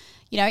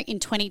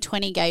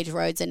 2020, Gage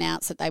Roads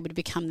announced that they would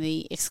become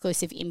the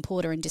exclusive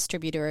importer and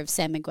distributor of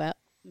San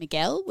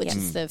Miguel, which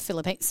is the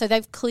Philippines. So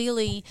they've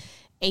clearly,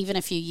 even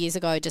a few years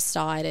ago,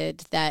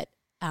 decided that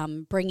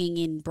bringing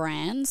in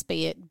brands,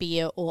 be it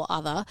beer or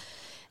other,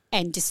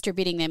 and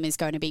distributing them is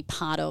going to be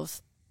part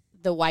of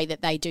the way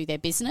that they do their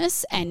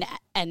business.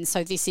 And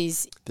so this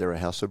is... They're a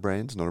house of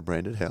brands, not a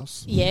branded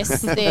house.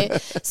 Yes.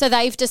 So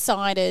they've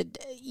decided,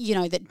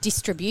 that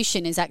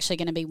distribution is actually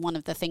going to be one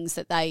of the things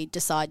that they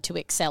decide to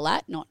excel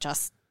at, not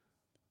just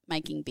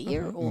making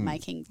beer or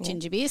making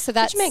ginger beer. So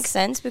which makes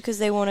sense because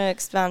they want to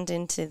expand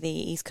into the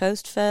East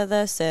Coast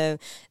further, so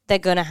they're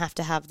going to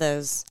have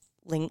those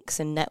links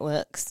and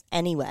networks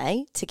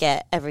anyway to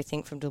get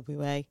everything from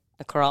WA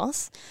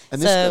across. And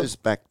this goes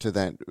back to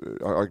that,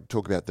 I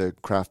talk about the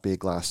craft beer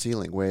glass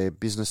ceiling where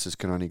businesses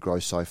can only grow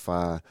so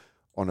far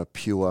on a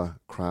pure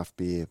craft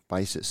beer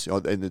basis.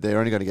 And they're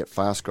only going to get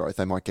fast growth.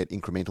 They might get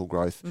incremental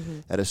growth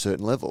at a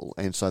certain level.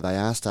 And so they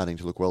are starting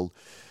to look, well,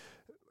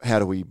 how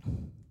do we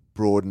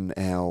broaden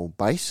our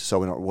base so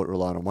we're not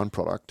relying on one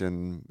product,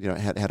 and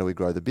how do we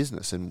grow the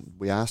business? And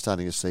we are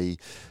starting to see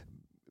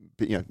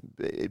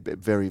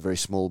very, very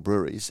small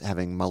breweries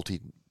having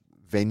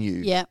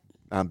multi-venue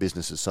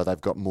businesses, so they've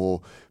got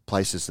more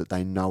places that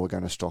they know are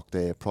going to stock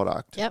their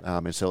product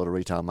and sell at a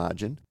retail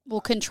margin.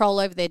 Well, control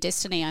over their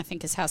destiny, I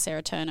think, is how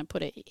Sarah Turner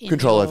put it. In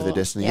control over their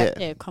destiny,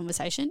 their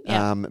conversation.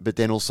 Yeah. But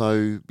then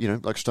also,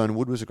 like Stone and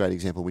Wood was a great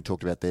example. We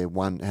talked about their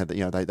one, how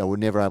they were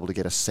never able to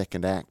get a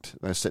second act,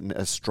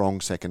 a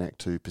strong second act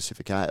to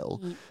Pacific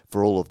Ale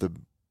for all of the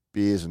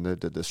beers and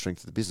the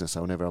strength of the business.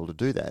 They were never able to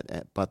do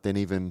that. But then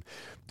even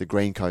the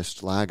Green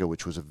Coast Lager,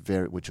 which was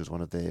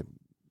one of their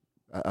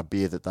a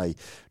beer that they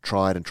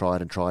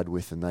tried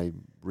with, and they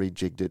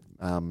rejigged it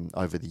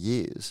over the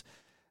years,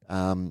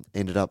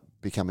 ended up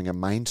becoming a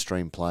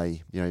mainstream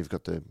play. You've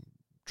got the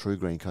True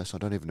Green Coast. I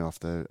don't even know if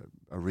the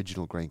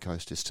original Green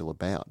Coast is still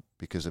about,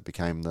 because it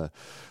became the,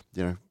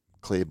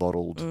 clear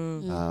bottled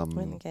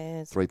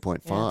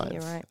 3.5.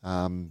 You're right.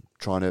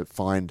 Trying to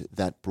find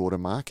that broader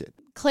market.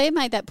 Claire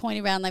made that point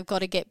around they've got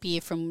to get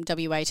beer from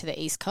WA to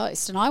the East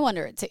Coast. And I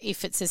wonder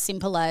if it's as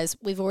simple as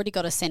we've already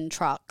got to send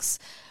trucks.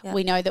 Yep.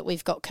 We know that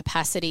we've got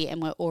capacity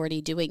and we're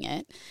already doing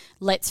it.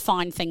 Let's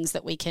find things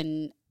that we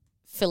can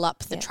fill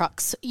up the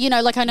trucks. I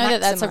know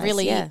that's a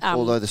really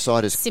although the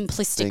site is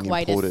simplistic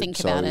way to think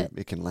about it.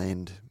 It can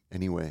land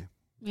anywhere.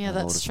 Yeah,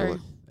 that's true.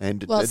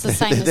 And it's the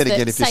same then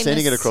again, if you're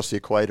sending it across the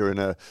equator in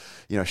a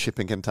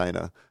shipping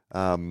container,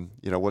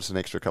 what's an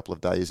extra couple of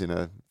days in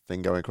a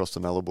thing going across the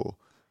Nullarbor?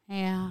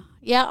 Yeah,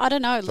 I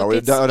don't know. So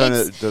look, I don't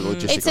know the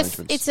logistic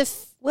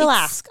arrangements. We'll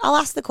ask. I'll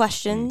ask the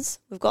questions.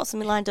 We've got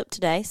something lined up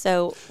today,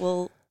 so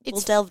we'll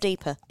delve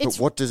deeper. But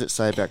what does it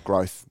say about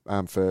growth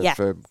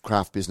for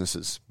craft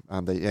businesses?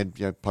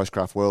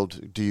 Post-craft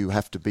world, do you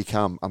have to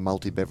become a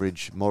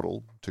multi-beverage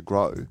model to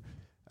grow?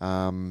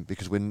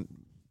 Because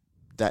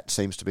that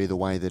seems to be the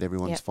way that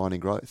everyone's finding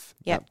growth.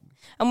 Yep.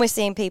 And we're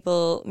seeing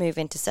people move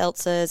into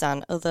seltzers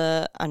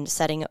and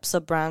setting up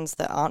sub-brands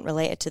that aren't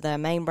related to their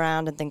main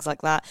brand and things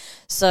like that.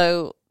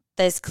 So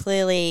there's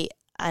clearly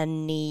a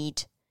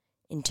need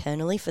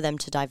internally for them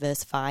to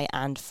diversify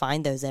and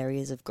find those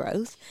areas of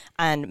growth,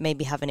 and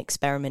maybe have an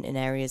experiment in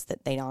areas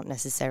that they aren't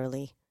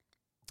necessarily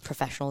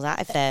professionals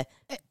at, if they're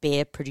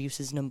beer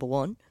producers number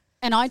one.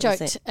 And I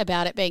joked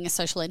about it being a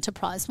social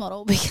enterprise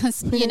model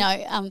because,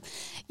 the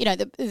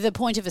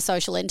point of a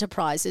social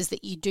enterprise is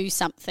that you do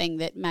something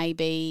that may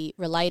be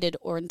related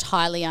or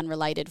entirely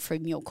unrelated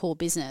from your core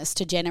business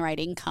to generate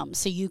income,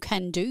 so you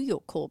can do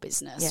your core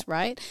business,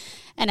 right?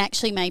 And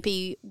actually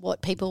maybe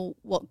what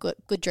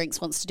Good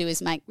Drinks wants to do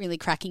is make really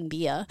cracking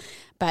beer,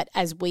 but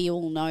as we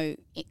all know,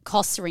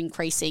 costs are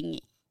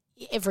increasing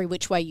every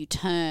which way you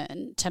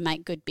turn to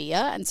make good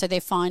beer, and so they're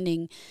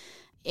finding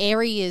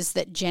areas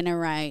that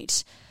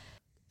generate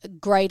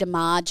greater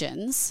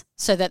margins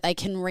so that they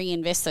can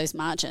reinvest those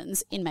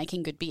margins in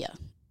making good beer.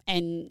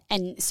 And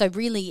so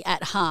really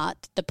at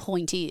heart, the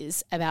point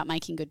is about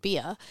making good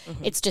beer.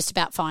 Mm-hmm. It's just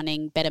about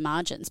finding better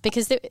margins,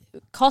 because the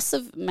costs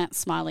of Matt's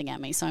smiling at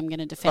me, so I'm going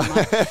to defend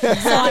my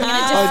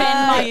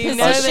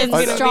position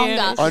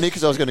stronger. Only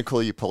because I was going to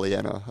call you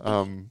Pollyanna.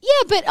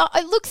 But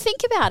look,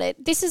 think about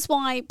it. This is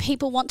why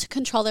people want to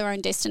control their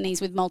own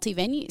destinies with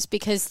multi-venues,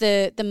 because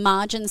the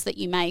margins that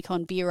you make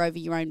on beer over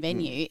your own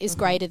venue is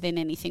greater than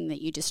anything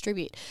that you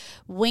distribute.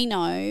 We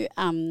know,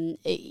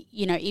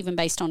 even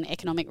based on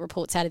economic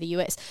reports out of the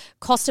US,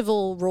 cost of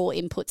all raw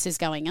inputs is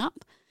going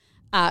up.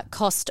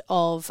 Cost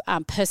of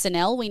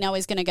personnel we know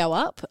is going to go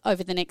up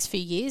over the next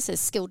few years as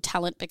skilled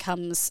talent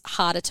becomes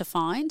harder to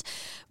find.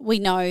 We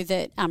know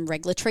that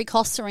regulatory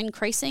costs are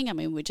increasing. I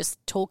mean, we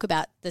just talk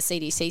about the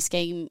CDC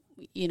scheme.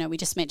 We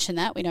just mentioned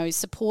that. We know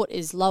support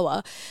is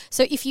lower.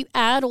 So if you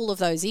add all of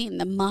those in,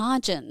 the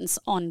margins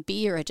on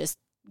beer are just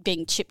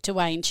being chipped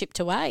away.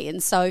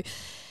 And so,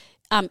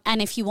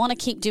 and if you want to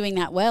keep doing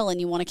that well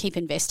and you want to keep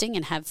investing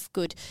and have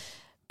good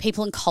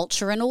people and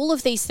culture and all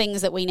of these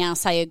things that we now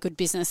say a good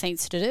business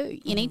needs to do,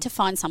 you need to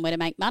find somewhere to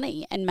make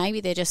money. And maybe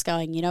they're just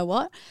going, you know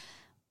what?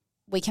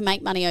 We can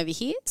make money over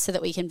here so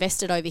that we can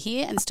invest it over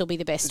here and still be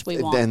the best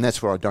we want. And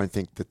that's where I don't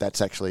think that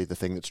that's actually the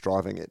thing that's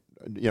driving it.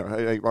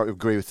 I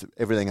agree with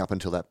everything up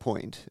until that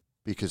point,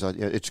 because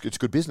it's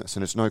good business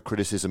and it's no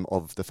criticism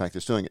of the fact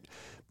it's doing it.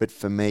 But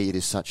for me, it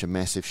is such a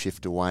massive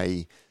shift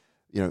away.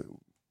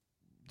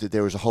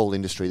 There was a whole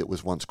industry that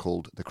was once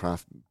called the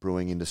craft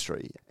brewing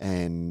industry,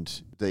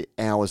 and the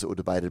hours that were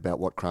debated about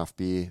what craft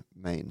beer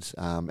means.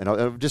 And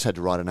I've just had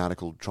to write an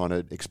article trying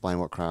to explain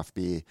what craft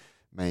beer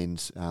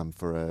means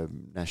for a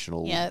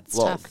national it's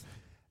blog. tough.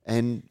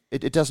 And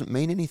it doesn't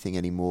mean anything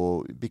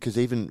anymore, because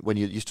even when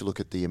you used to look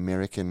at the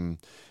American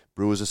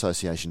Brewers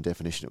Association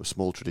definition, it was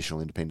small,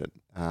 traditional, independent.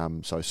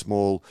 So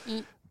small,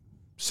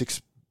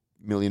 6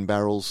 million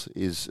barrels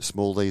is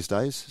small these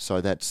days.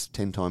 So that's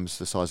 10 times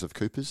the size of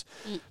Cooper's.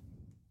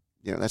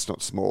 That's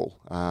not small.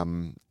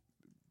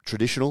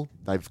 Traditional,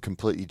 they've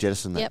completely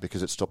jettisoned that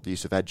because it stopped the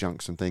use of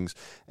adjuncts and things.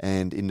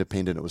 And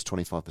independent, it was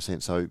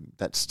 25%. So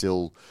that's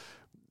still,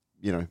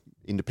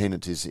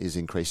 independent is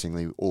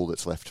increasingly all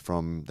that's left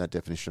from that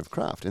definition of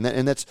craft.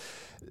 And that's,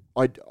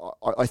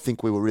 I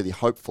think we were really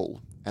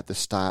hopeful at the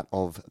start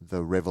of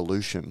the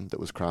revolution that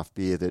was craft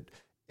beer that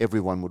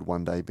everyone would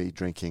one day be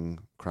drinking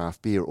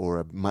craft beer, or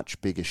a much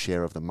bigger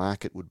share of the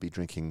market would be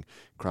drinking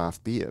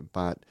craft beer.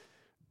 But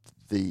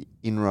the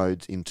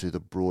inroads into the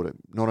broader,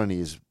 not only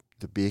is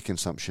the beer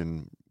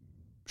consumption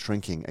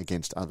shrinking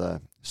against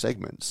other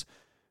segments,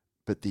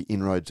 but the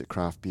inroads that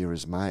craft beer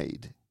has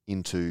made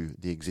into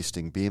the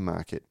existing beer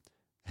market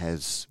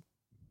has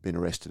been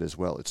arrested as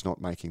well. It's not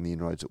making the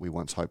inroads that we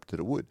once hoped that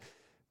it would.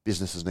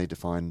 Businesses need to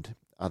find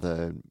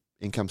other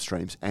income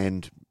streams,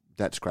 and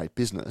that's great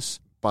business.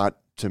 But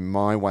to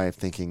my way of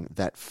thinking,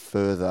 that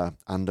further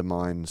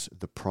undermines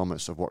the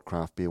promise of what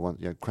craft beer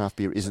wants. Craft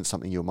beer isn't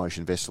something you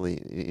emotion vestally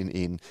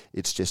in.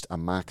 It's just a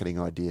marketing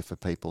idea for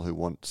people who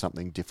want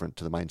something different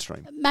to the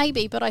mainstream.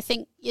 Maybe, but I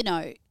think,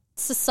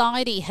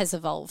 society has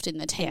evolved in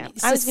the 10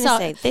 years. I was going to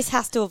say, this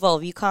has to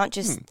evolve. You can't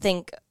just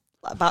think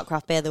about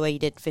craft beer the way you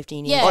did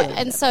 15 years ago. Yeah,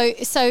 and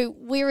so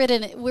we're at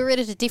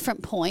a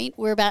different point.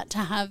 We're about to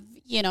have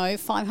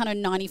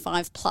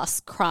 595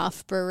 plus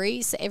craft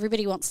breweries.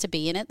 Everybody wants to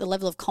be in it. The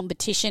level of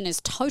competition is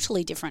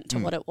totally different to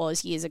what it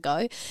was years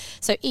ago.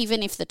 So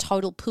even if the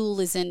total pool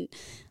isn't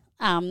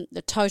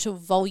the total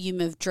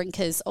volume of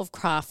drinkers of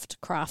craft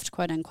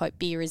quote unquote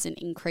beer isn't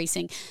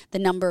increasing, the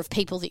number of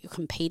people that you're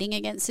competing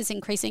against is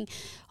increasing.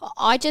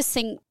 I just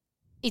think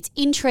it's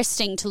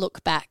interesting to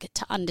look back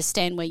to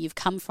understand where you've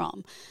come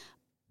from,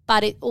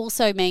 but it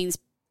also means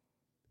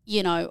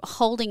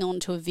holding on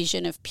to a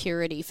vision of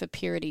purity for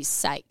purity's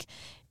sake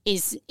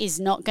is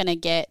not going to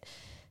get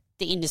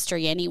the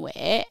industry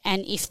anywhere.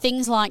 And if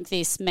things like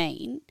this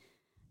mean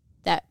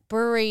that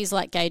breweries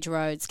like Gage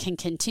Roads can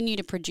continue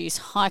to produce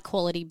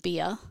high-quality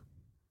beer,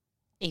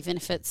 even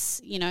if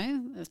it's,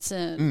 it's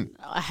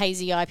a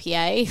hazy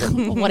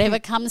IPA or whatever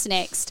comes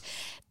next,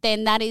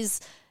 then that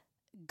is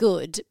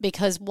good,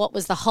 because what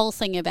was the whole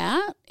thing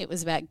about? It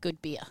was about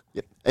good beer.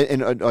 Yep.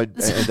 And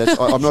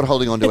I'm not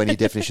holding on to any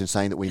definition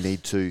saying that we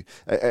need to,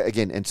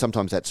 again, and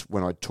sometimes that's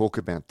when I talk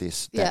about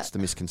this, that's the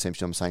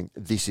misconception. I'm saying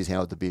this is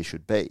how the beer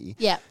should be.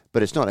 Yeah.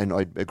 But it's not, and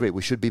I agree,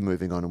 we should be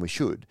moving on, and we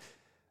should.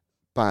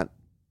 But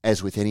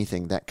as with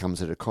anything, that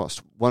comes at a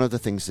cost. One of the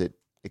things that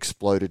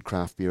exploded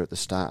craft beer at the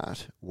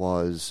start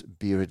was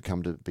beer had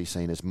come to be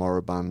seen as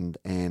moribund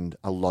and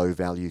a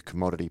low-value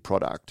commodity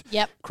product.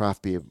 Yep.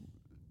 Craft beer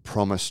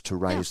promised to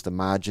raise the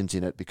margins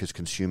in it because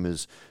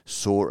consumers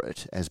saw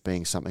it as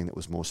being something that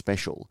was more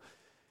special.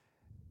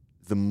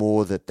 The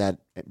more that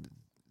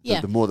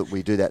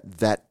we do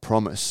that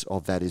promise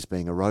of that is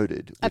being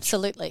eroded.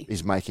 Absolutely.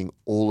 Is making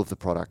all of the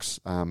products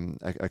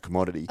a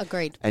commodity.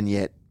 Agreed. And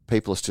yet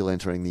people are still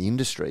entering the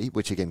industry,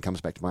 which again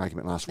comes back to my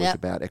argument last week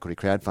about equity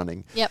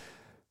crowdfunding. Yep.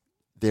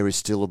 There is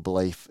still a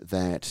belief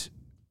that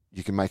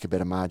you can make a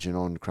better margin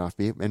on craft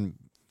beer, and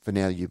for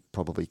now you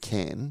probably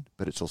can,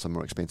 but it's also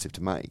more expensive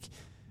to make.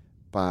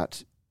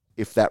 But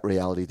if that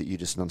reality that you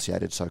just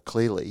enunciated so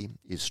clearly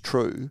is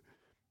true,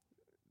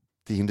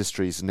 the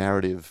industry's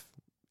narrative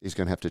is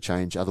going to have to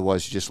change.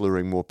 Otherwise, you're just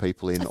luring more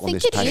people in on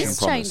this passion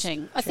promise.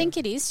 I think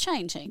it is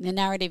changing. The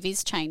narrative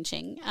is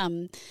changing.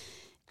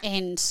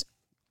 And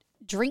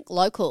drink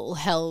local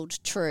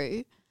held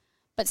true,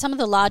 but some of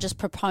the largest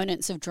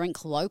proponents of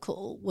drink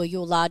local were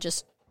your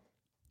largest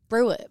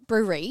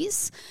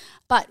breweries,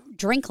 but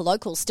drink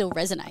local still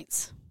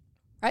resonates,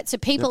 right? So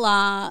people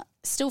are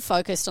still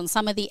focused on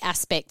some of the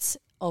aspects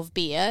of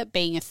beer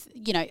being,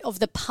 of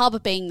the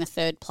pub being the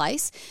third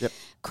place. Yep.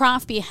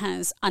 Craft beer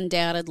has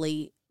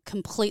undoubtedly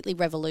completely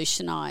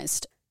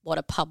revolutionised what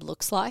a pub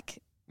looks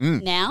like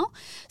now.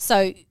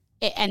 So,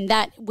 and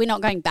that we're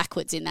not going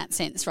backwards in that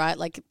sense, right?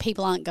 Like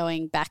people aren't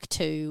going back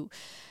to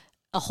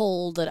a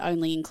hall that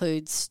only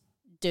includes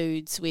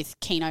dudes with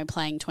Keno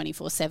playing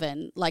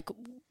 24/7. Like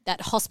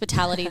that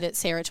hospitality that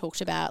Sarah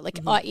talked about, like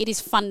it is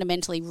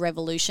fundamentally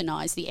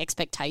revolutionised the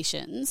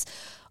expectations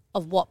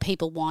of what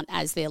people want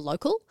as their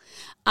local.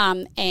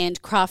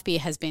 And craft beer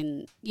has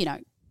been,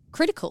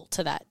 critical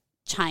to that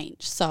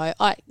change. So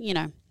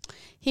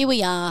here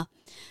we are.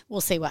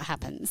 We'll see what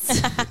happens.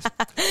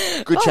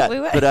 Good chat.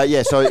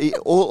 But so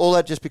all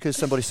that just because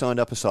somebody signed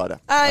up a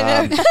cider.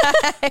 I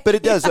know. But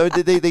it does.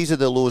 These are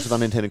the laws of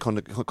unintended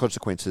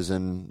consequences,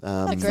 and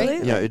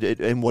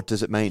and what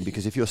does it mean?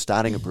 Because if you're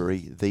starting a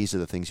brewery, these are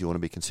the things you want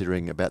to be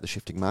considering about the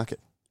shifting market.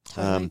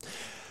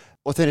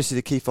 Authenticity,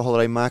 the key for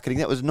holiday marketing.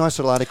 That was a nice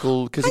little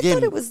article because again,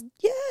 thought it was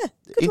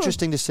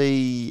interesting to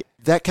see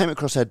that came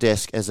across our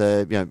desk as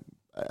a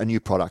new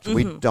product.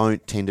 We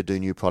don't tend to do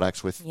new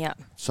products with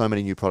so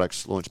many new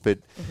products launched, but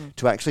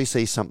to actually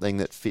see something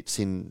that fits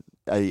in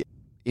a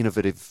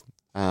innovative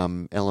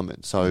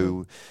element.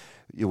 So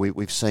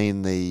we've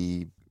seen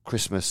the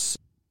Christmas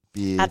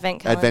beer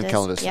Advent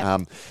calendars.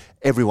 Yep.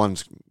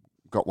 Everyone's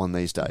got one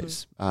these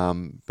days.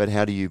 But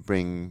how do you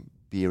bring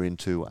beer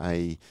into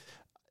a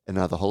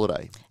another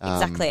holiday.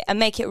 Exactly, and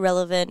make it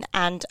relevant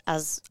and,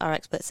 as our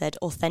expert said,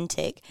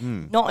 authentic,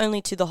 not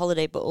only to the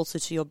holiday but also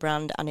to your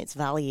brand and its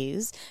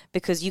values,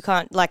 because you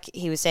can't, like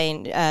he was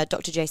saying,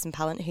 Dr. Jason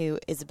Pallant, who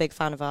is a big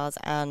fan of ours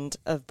and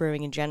of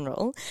brewing in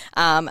general,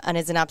 and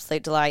is an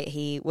absolute delight.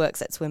 He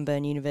works at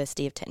Swinburne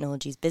University of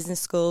Technology's business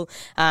school,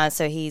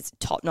 so he's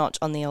top-notch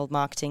on the old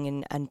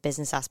marketing and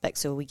business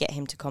aspects, so we get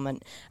him to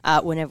comment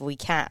whenever we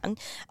can.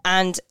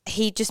 And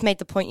he just made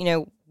the point,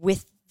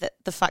 with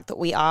the fact that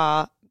we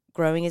are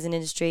growing as an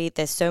industry,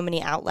 there's so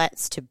many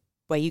outlets to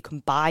where you can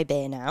buy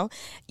beer now.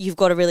 You've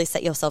got to really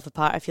set yourself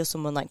apart if you're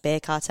someone like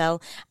Beer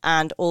Cartel,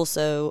 and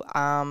also,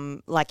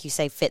 like you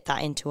say, fit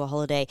that into a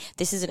holiday.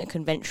 This isn't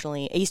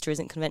Easter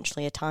isn't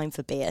conventionally a time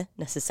for beer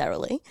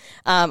necessarily.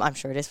 I'm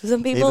sure it is for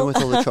some people. Even with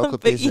all the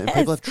chocolate beers, yes. and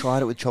people have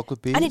tried it with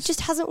chocolate beers, and it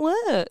just hasn't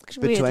worked.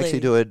 But weirdly, to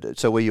actually do it,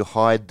 so where you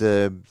hide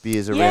the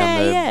beers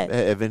around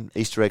the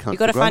Easter egg hunt. You've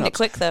got to find it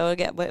quick though, or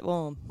get a bit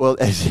warm. Well,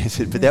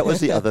 but that was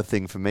the other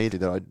thing for me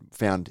that I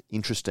found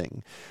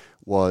interesting,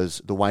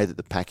 was the way that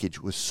the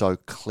package was so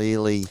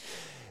clearly.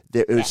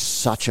 It was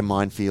such a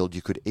minefield.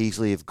 You could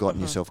easily have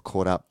gotten yourself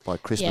caught up by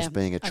Christmas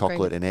being a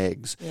chocolate and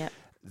eggs. Yeah.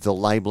 The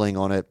labelling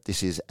on it,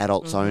 this is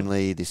adults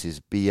only, this is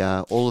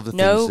beer, all of the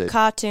things. No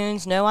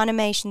cartoons, no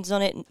animations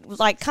on it,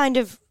 kind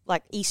of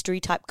like Eastery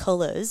type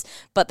colours,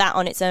 but that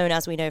on its own,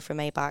 as we know from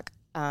ABAC,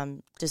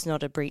 does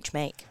not a breach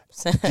make.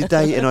 Did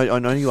they, and I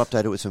know you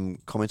updated with some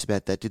comments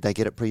about that, did they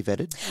get it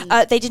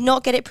pre-vetted? They did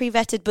not get it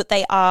pre-vetted, but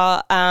they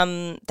are,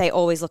 they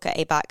always look at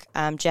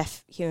ABAC.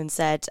 Jeff Hewen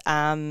said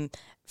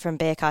from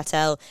Beer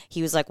Cartel,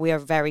 he was like, we are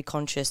very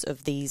conscious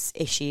of these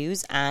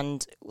issues,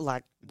 and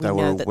they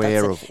were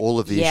aware of all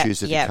of the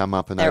issues that had come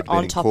up, and they've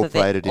been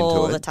incorporated into it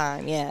all the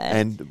time.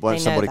 And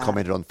somebody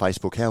commented on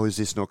Facebook, how is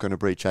this not going to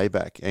breach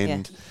ABAC?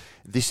 And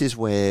this is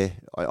where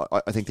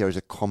I think there is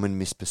a common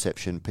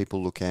misperception.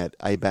 People look at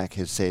ABAC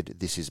has said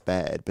this is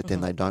bad, but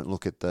then they don't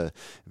look at the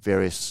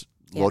various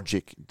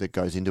logic that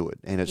goes into it.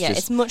 And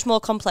it's much more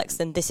complex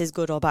than this is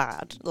good or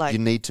bad. You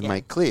need to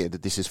make clear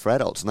that this is for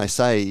adults. And they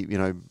say,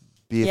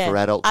 beer for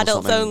adults.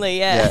 Adults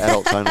only,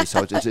 adults only.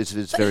 So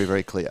it's very,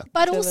 very clear.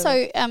 But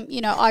also,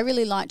 I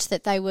really liked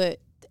that they were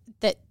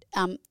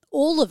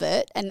all of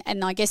it,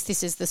 and I guess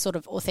this is the sort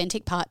of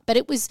authentic part, but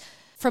it was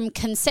from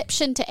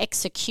conception to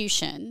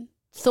execution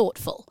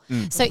thoughtful.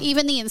 So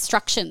even the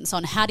instructions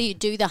on how do you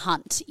do the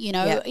hunt,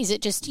 is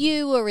it just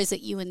you or is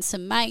it you and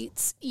some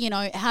mates?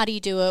 How do you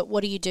do it?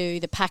 What do you do?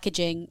 The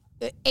packaging,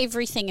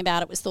 everything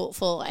about it was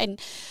thoughtful. And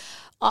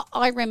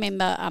I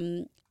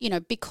remember,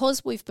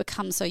 because we've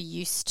become so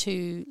used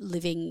to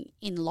living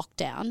in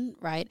lockdown,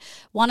 right?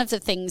 One of the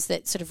things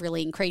that sort of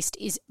really increased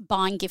is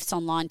buying gifts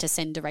online to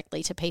send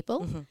directly to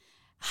people.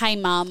 Hey,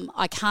 Mum,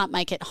 I can't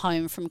make it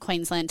home from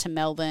Queensland to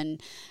Melbourne.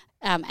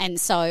 And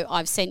so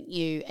I've sent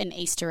you an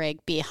Easter egg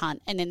beer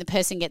hunt, and then the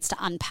person gets to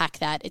unpack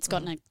that. It's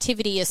got an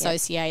activity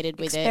associated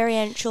with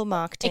Experiential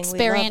marketing.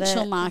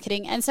 Experiential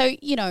marketing. And so,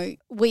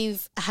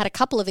 we've had a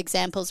couple of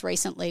examples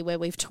recently where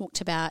we've talked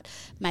about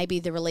maybe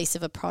the release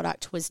of a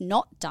product was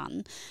not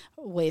done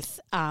with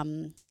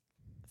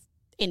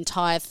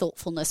entire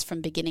thoughtfulness from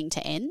beginning to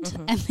end.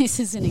 And this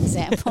is an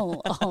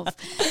example of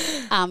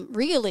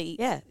really,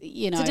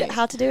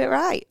 how to do it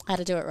right. How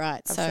to do it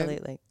right.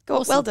 Absolutely. So,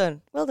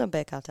 awesome. Well done,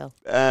 Beer Cartel.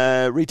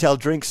 Retail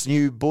Drinks,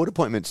 new board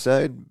appointments.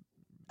 So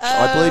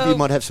I believe you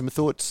might have some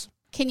thoughts.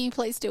 Can you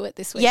please do it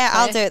this week? Yeah,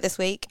 I'll do it this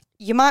week.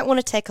 You might want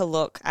to take a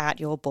look at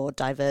your board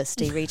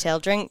diversity, Retail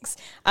Drinks.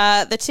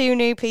 The two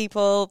new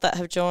people that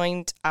have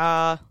joined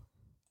are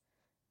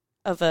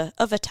of a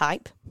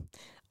type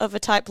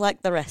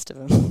like the rest of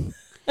them.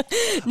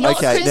 Not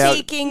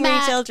critiquing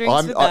Retail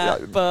Drinks with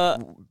that, but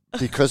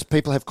because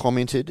people have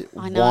commented,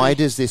 why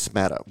does this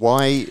matter?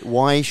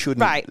 Why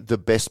shouldn't the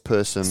best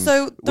person?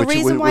 So the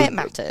reason why it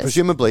matters,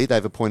 presumably,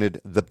 they've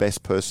appointed the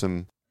best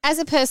person. As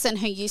a person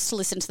who used to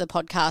listen to the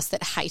podcast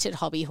that hated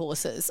hobby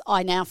horses,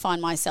 I now find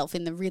myself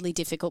in the really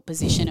difficult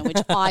position in which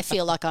I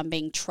feel like I'm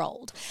being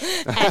trolled.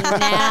 And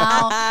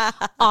now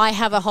I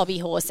have a hobby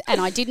horse,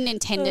 and I didn't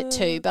intend it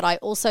to, but I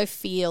also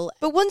feel...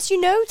 But once you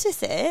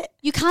notice it...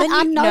 You can't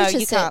unnotice it. No,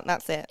 you can't,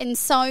 that's it. And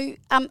so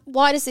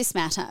why does this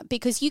matter?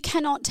 Because you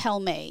cannot tell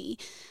me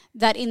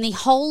that in the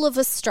whole of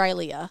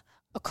Australia,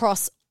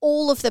 across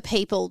all of the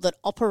people that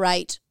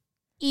operate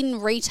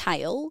in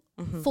retail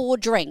for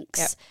drinks...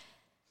 Yep.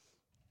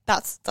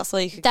 That's all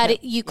you could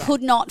that you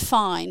could not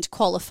find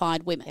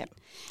qualified women. Yep.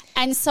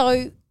 And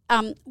so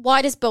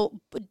why does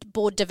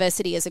board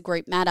diversity as a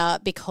group matter?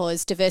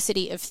 Because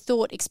diversity of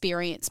thought,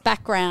 experience,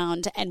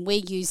 background, and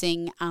we're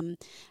using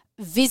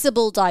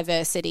visible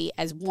diversity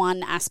as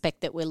one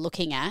aspect that we're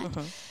looking at.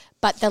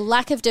 But the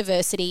lack of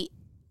diversity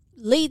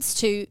leads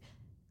to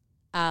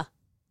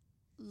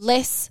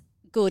less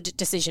good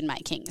decision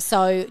making.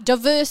 So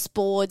diverse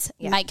boards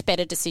make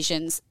better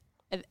decisions.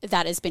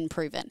 That has been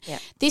proven.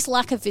 Yep. This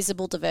lack of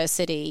visible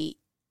diversity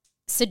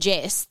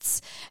suggests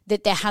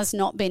that there has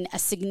not been a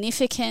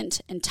significant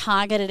and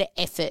targeted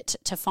effort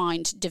to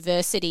find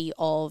diversity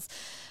of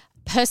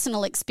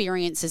personal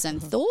experiences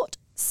and thought,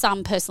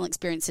 some personal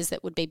experiences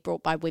that would be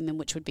brought by women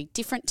which would be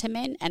different to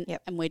men, and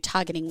we're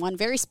targeting one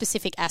very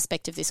specific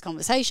aspect of this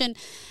conversation,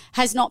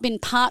 has not been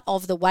part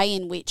of the way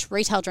in which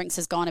Retail Drinks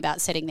has gone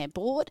about setting their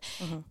board.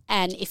 Mm-hmm.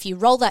 And if you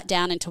roll that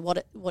down into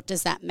what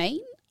does that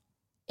mean?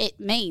 It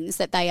means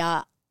that they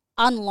are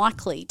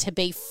unlikely to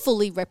be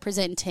fully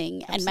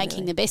representing and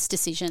making the best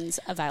decisions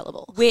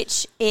available.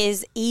 Which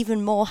is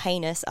even more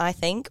heinous, I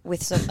think,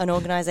 with an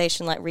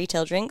organisation like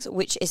Retail Drinks,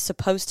 which is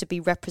supposed to be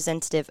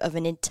representative of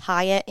an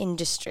entire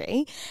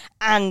industry,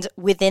 and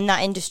within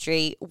that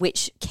industry,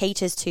 which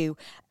caters to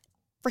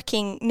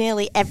freaking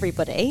nearly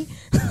everybody.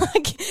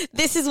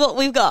 This is what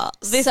we've got.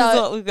 This is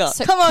what we've got.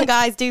 So come on,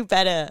 guys, do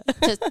better.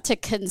 to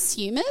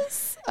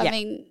consumers, I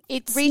mean,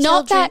 it's Retail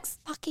not drinks.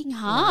 that fucking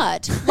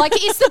hard. No. Like,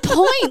 it's the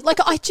point. Like,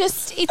 I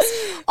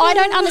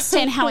don't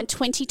understand how in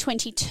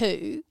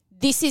 2022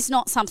 this is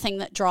not something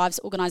that drives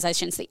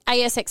organisations. The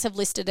ASX have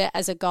listed it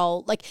as a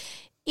goal. Like,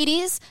 it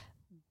is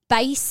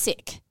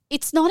basic.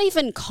 It's not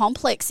even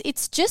complex.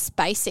 It's just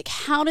basic.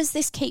 How does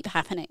this keep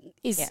happening?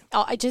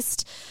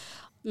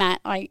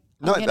 Matt, No,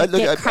 look,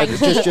 just for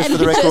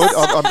the record,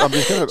 I'm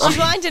just going to... She's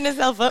winding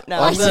herself up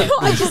now. I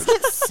just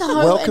get so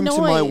Welcome annoyed.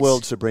 to my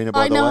world, Sabrina,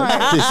 by the way.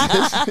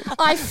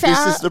 This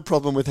is the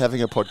problem with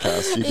having a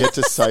podcast. You get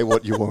to say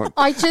what you want.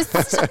 I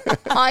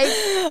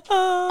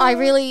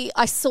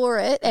saw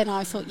it and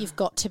I thought, you've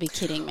got to be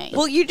kidding me.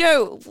 Well,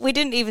 we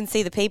didn't even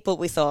see the people.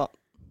 We thought,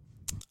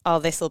 oh,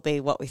 this will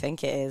be what we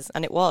think it is.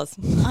 And it was.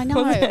 I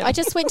know. I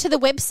just went to the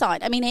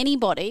website. I mean, any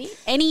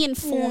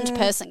informed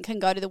person can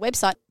go to the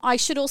website. I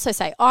should also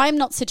say, I'm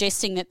not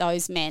suggesting that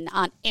those men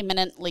aren't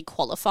eminently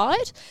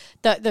qualified,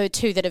 the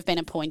two that have been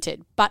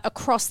appointed, but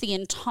across the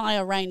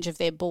entire range of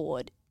their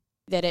board,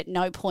 that at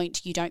no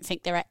point you don't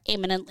think there are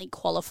eminently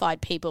qualified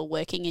people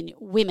working in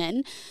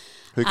women.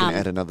 Who can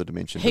add another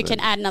dimension.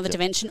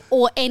 Dimension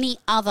or any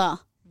other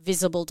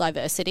visible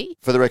diversity.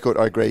 For the record,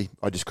 I agree.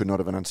 I just could not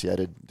have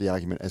enunciated the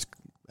argument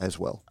as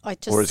well,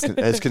 or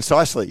as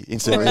concisely,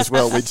 incidentally, as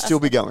well. We'd still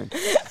be going.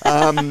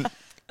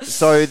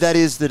 So that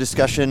is the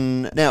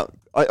discussion. Now,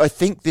 I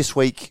think this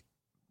week,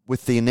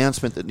 with the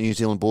announcement that New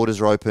Zealand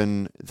borders are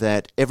open,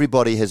 that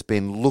everybody has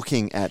been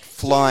looking at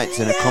flights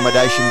and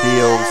accommodation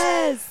deals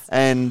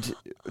and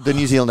the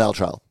New Zealand Ale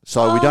Trail.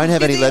 So we don't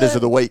have any letters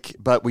of the week,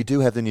 but we do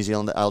have the New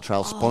Zealand Ale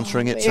Trail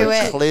sponsoring it. So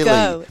clearly,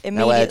 our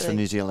ads for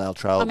New Zealand Ale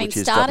Trail, which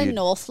is start in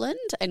Northland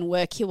and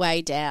work your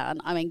way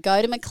down. I mean,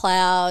 go to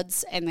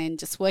McLeod's and then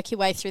just work your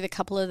way through the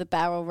couple of the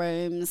barrel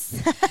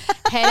rooms.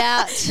 Head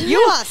out. You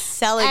are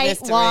selling this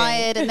to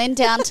Wired and then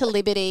down to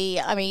Liberty.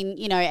 I mean,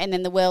 and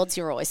then the world's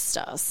your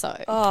oyster. So,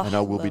 and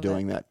I will be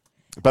doing that.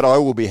 But I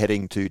will be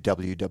heading to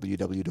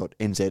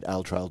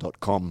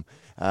www.nzaletrail.com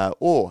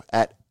or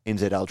at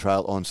NZ Ale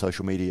Trail on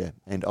social media,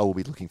 and I will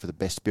be looking for the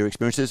best beer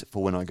experiences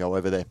for when I go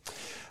over there.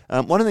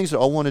 One of the things that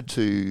I wanted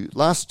to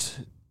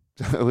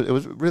it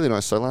was really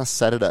nice. So last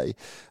Saturday,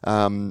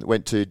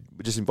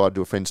 just invited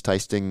to a friend's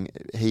tasting.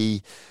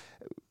 He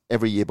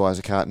every year buys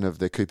a carton of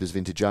the Cooper's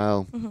Vintage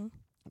Ale,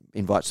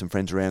 invites some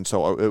friends around.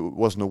 So it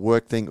wasn't a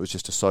work thing; it was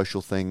just a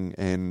social thing,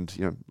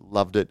 and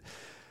loved it.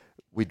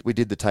 We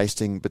did the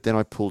tasting, but then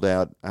I pulled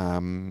out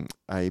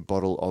a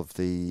bottle of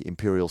the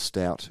Imperial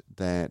Stout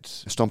that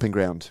Stomping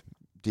Ground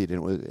did,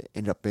 and it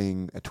ended up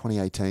being a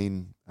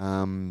 2018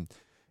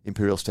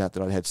 Imperial Stout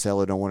that I'd had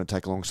cellared. I wanted to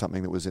take along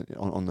something that was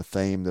on the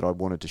theme that I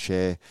wanted to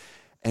share,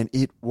 and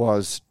it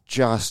was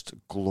just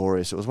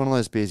glorious. It was one of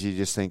those beers you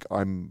just think,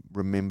 I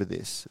remember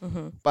this.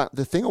 Mm-hmm. But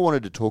the thing I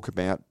wanted to talk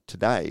about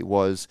today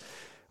was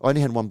I only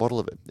had one bottle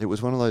of it. It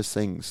was one of those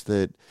things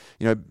that,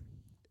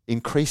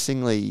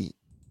 increasingly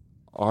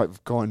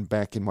I've gone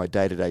back in my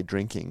day-to-day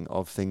drinking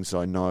of things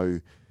I know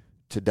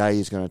today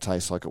is going to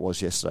taste like it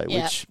was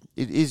yesterday, which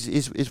it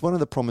is one of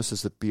the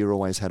promises that beer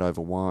always had over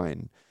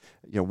wine.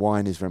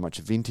 Wine is very much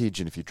a vintage,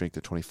 and if you drink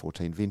the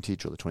 2014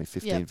 vintage or the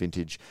 2015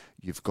 vintage,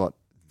 you've got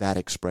that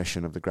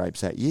expression of the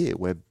grapes that year,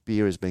 where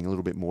beer is being a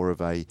little bit more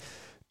of a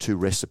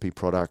two-recipe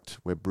product,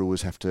 where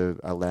brewers have to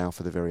allow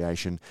for the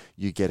variation.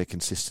 You get a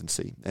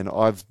consistency. And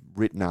I've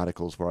written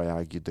articles where I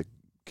argued that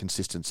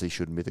consistency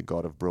shouldn't be the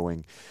god of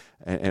brewing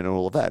and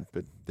all of that,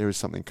 but there is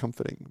something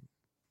comforting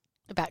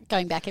about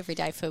going back every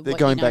day for what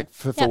you know. Back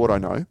for what I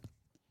know.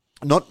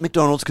 Not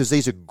McDonald's, because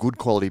these are good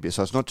quality beer.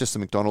 So it's not just the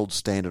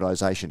McDonald's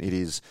standardisation. It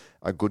is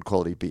a good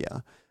quality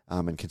beer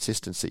and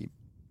consistency.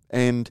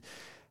 And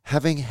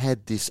having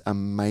had this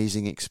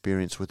amazing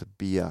experience with a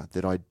beer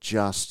that I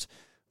just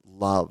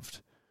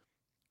loved,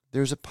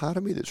 there's a part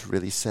of me that's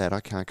really sad I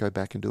can't go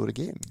back and do it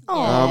again.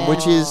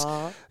 Which is,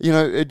 I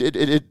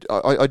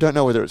don't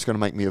know whether it's going to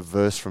make me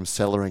averse from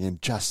cellaring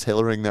and just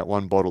cellaring that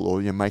one bottle,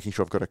 or making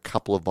sure I've got a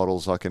couple of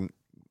bottles I can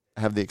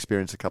have the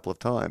experience a couple of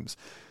times.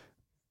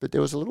 But there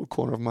was a little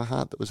corner of my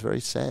heart that was very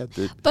sad.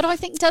 But I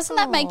think, doesn't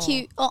that make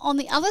you, on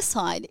the other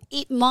side,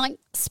 it might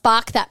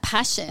spark that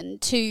passion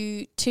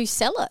to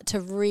cellar,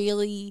 to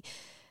really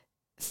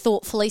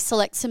thoughtfully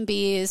select some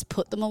beers,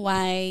 put them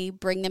away,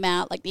 bring them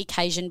out, like the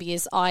occasion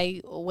beers.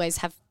 I always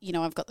have,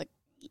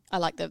 I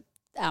like the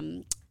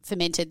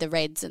fermented, the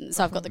reds, and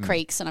so I've got the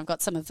Creeks, and I've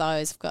got some of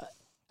those. I've got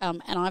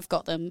and I've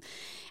got them,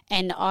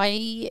 and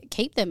I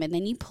keep them, and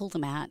then you pull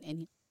them out,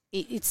 and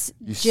it's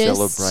You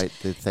just celebrate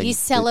the thing. you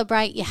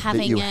celebrate you're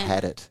having that you it.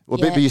 had it. Well,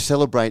 Yeah. but you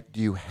celebrate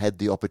you had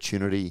the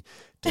opportunity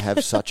to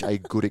have such a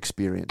good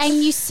experience.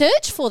 And you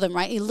search for them,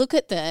 right? You look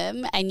at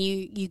them and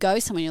you go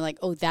somewhere and you're like,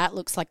 oh, that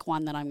looks like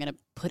one that I'm going to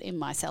put in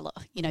my cellar.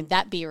 You know,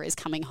 that beer is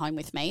coming home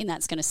with me and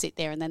that's going to sit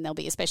there, and then there'll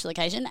be a special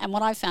occasion. And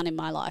what I've found in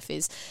my life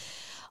is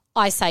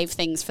I save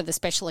things for the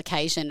special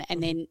occasion,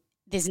 and then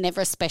there's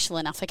never a special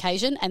enough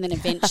occasion. And then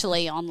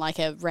eventually on like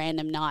a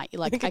random night,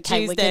 you're like,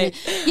 okay, we're going to,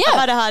 I've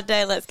had a hard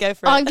day, let's go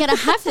for it. I'm going to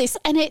have this.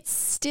 And it's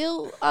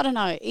still, I don't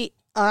know,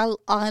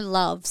 I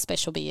love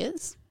special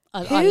beers.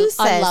 Who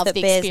says love that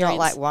the beer's experience. not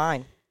like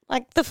wine?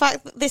 Like the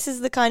fact that this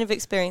is the kind of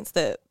experience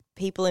that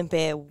people in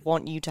beer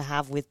want you to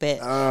have with beer.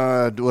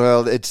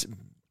 Well, it's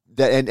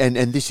that,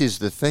 and this is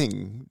the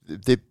thing.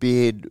 The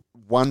beer,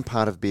 one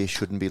part of beer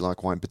shouldn't be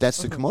like wine, but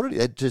that's the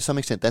commodity. To some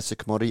extent, that's the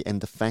commodity, and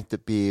the fact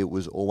that beer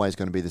was always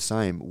going to be the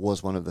same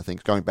was one of the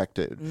things. Going back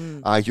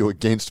to argue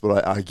against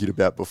what I argued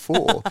about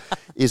before,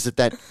 is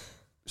that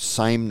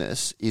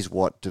sameness is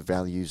what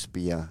devalues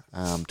beer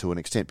to an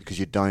extent, because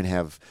you don't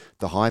have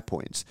the high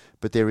points,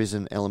 but there is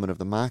an element of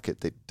the market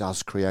that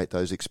does create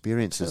those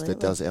experiences. Absolutely.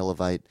 That does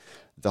elevate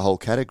the whole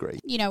category.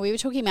 You know, we were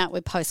talking about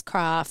with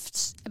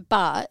post-craft,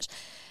 but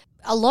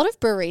a lot of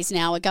breweries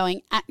now are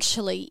going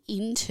actually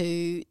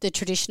into the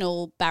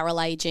traditional barrel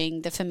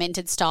aging, the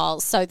fermented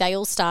styles. So they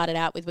all started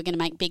out with, we're going to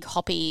make big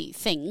hoppy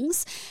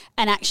things.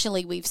 And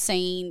actually we've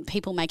seen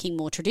people making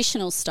more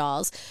traditional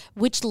styles,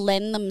 which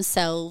lend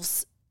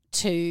themselves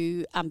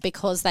to,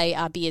 because they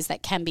are beers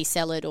that can be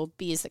cellared or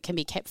beers that can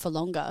be kept for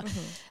longer,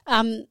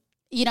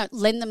 you know,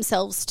 lend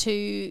themselves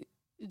to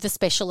the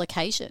special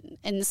occasion.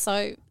 And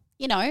so,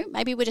 you know,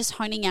 maybe we're just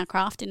honing our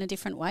craft in a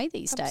different way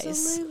these days.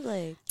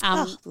 Absolutely.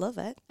 Love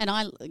it. And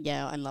I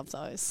love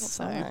those.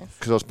 So nice.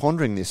 Because I was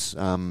pondering this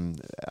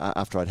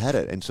after I'd had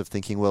it, and sort of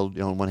thinking, well,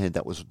 you know, on one hand,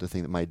 that was the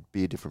thing that made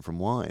beer different from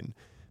wine,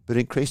 but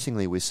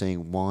increasingly we're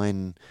seeing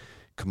wine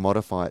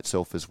commodify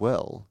itself as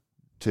well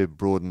to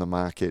broaden the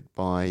market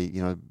by,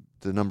 you know,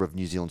 the number of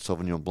New Zealand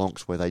Sauvignon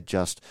Blancs where they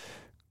just,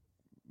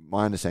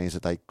 my understanding is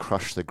that they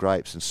crush the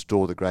grapes and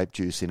store the grape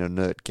juice in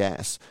inert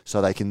gas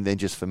so they can then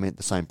just ferment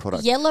the same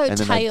product. And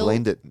then they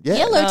blend it. Yeah.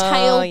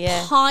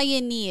 Yellowtail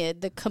pioneered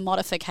the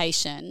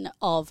commodification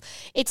of,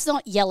 it's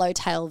not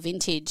Yellowtail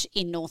vintage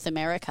in North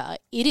America.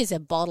 It is a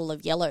bottle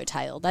of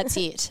Yellowtail. That's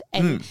it.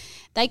 And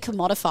they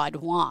commodified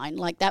wine.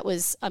 Like that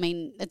was, I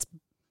mean,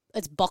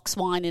 it's box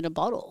wine in a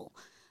bottle.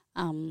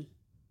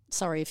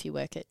 Sorry if you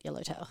work at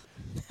Yellowtail.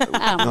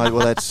 No,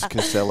 well, that's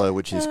Casella,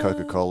 which is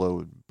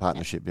Coca-Cola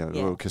partnership, you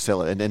know, or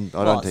Casella. And then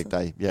I don't think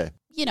they,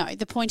 You know,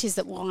 the point is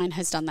that wine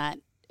has done that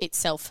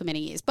itself for many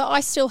years. But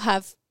I still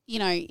have, you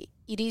know,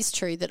 it is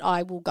true that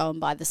I will go and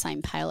buy the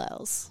same pale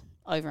ales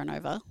over and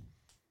over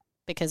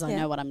because I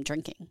know what I'm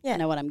drinking. I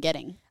know what I'm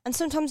getting. And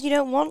sometimes you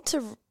don't want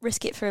to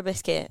risk it for a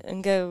biscuit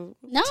and go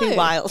too No.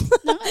 wild.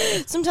 No.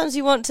 Sometimes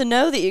you want to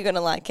know that you're going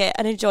to like it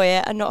and enjoy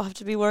it and not have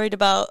to be worried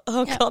about,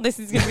 God, this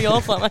is going to be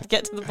awful. I might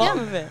get to the bottom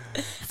of it.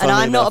 And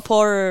I'm not a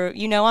pourer,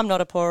 you know, I'm not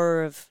a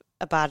pourer of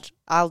a bad,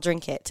 I'll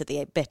drink it to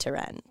the bitter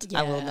end.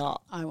 I will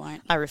not. I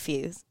won't. I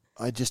refuse.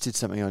 I just did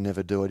something I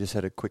never do. I just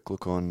had a quick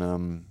look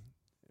on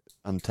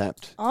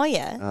Untapped Oh,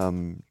 yeah.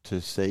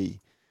 to see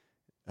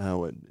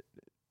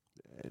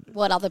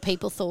What other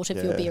people thought of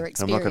your beer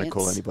experience. I'm not going to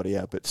call anybody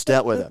out, but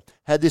Stout Weather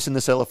had this in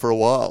the cellar for a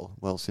while.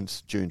 Well,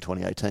 since June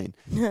 2018.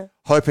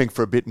 Hoping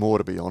for a bit more,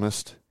 to be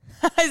honest.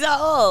 Is that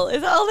all?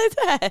 Is that all they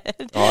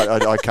said?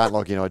 I can't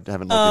log in. I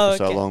haven't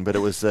logged in for so long. But it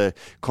was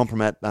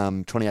Compromat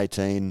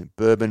 2018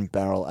 Bourbon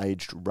Barrel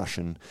Aged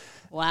Russian.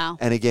 Wow.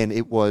 And again,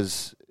 it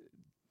was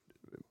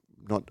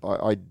not.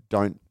 I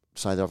don't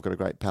say that I've got a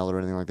great palate or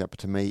anything like that, but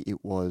to me,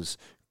 it was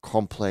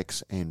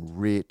complex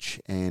and rich,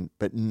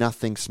 but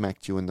nothing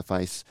smacked you in the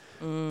face.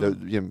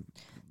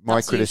 My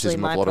That's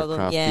criticism usually of a lot my problem. of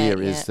craft Yeah,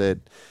 beer is that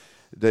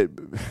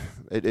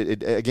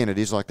it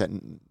is like that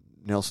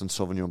Nelson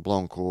Sauvignon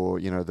Blanc, or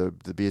you know the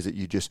beers that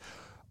you just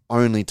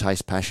only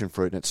taste passion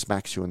fruit and it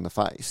smacks you in the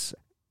face.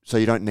 So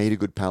you don't need a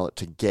good palate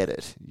to get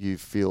it. You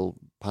feel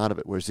part of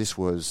it. Whereas this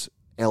was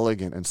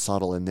elegant and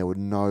subtle, and there were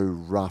no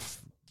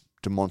rough,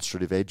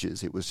 demonstrative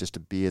edges. It was just a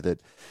beer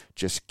that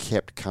just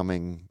kept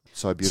coming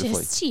so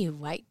beautifully. Just you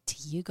wait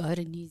till you go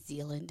to New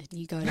Zealand and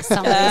you go to some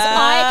of these.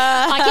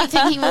 I keep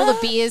thinking all the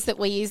beers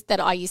that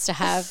I used to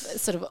have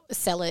sort of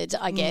cellared,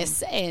 I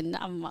guess, and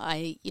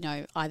I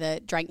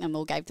either drank them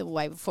or gave them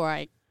away before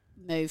I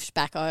moved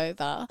back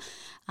over.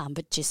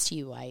 But just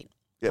you wait.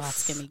 Yep. Oh,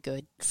 it's going to be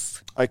good.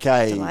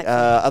 Okay,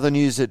 other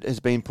news that has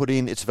been put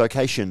in, it's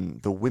Vocation,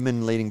 the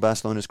women leading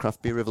Barcelona's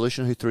craft beer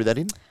revolution. Who threw that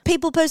in?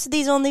 People posted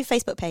these on the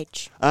Facebook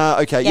page.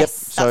 Okay, Yes,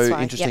 So that's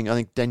right, interesting. I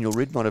think Daniel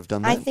Ridd might have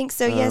done that. I think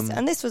so, yes.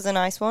 And this was a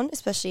nice one,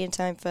 especially in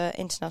time for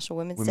International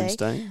Women's Day.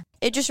 Day.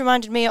 It just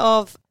reminded me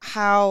of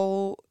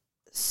how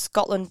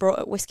Scotland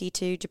brought whiskey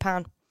to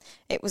Japan.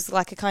 It was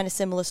like a kind of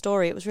similar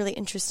story. It was really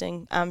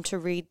interesting to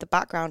read the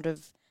background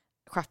of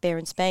craft beer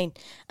in Spain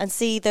and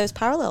see those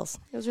parallels.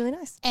 It was really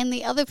nice. And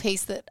the other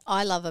piece that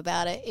I love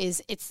about it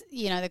is it's,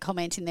 the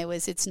comment in there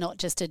was it's not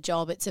just a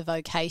job, it's a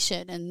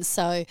vocation. And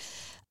so,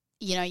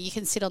 you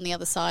can sit on the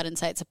other side and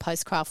say it's a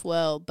post-craft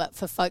world, but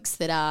for folks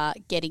that are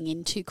getting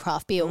into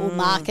craft beer or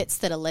markets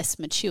that are less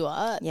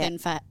mature than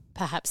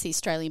perhaps the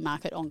Australian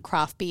market on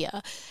craft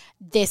beer,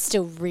 they're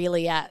still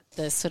really at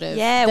the sort of...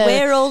 Yeah,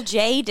 we're all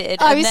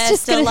jaded and they're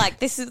still like,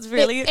 this is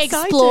really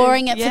exciting.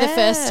 Exploring it for the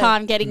first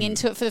time, getting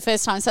into it for the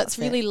first time. So it's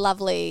really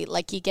lovely.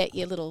 Like you get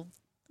your little,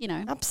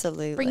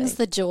 Absolutely. Brings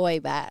the joy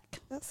back.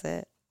 That's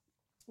it.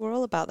 We're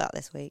all about that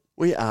this week.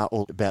 We are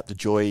all about the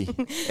joy.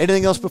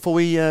 Anything else before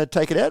we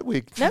take it out?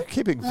 We're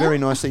keeping very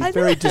nicely,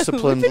 very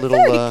disciplined. We've been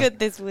little. Very good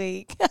this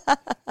week.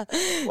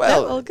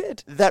 Well, all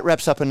good. That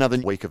wraps up another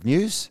week of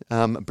news.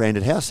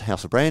 Branded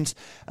House of Brands.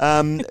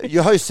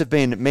 Your hosts have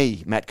been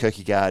me, Matt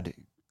Kierkegaard,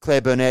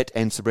 Claire Burnett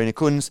and Sabrina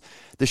Kunz.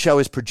 The show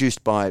is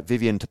produced by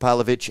Vivian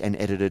Topalovic and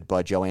edited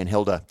by Joanne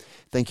Helder.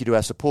 Thank you to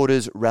our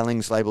supporters,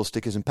 Rallings Label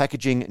Stickers and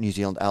Packaging, New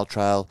Zealand Ale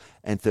Trail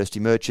and Thirsty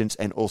Merchants,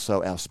 and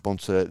also our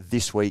sponsor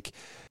this week,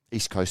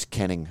 East Coast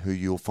Canning, who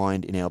you'll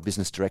find in our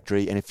business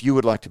directory. And if you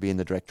would like to be in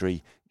the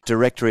directory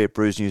at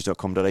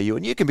brewsnews.com.au,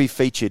 and you can be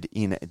featured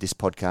in this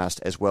podcast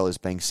as well as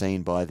being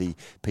seen by the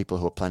people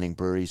who are planning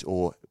breweries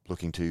or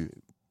looking to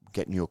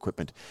get new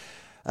equipment.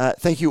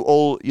 Thank you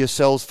all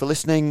yourselves for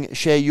listening.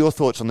 Share your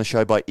thoughts on the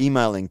show by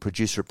emailing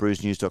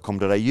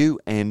producer@brewsnews.com.au,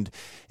 and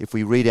if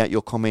we read out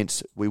your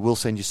comments, we will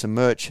send you some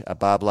merch, a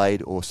bar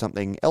blade or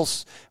something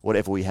else,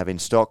 whatever we have in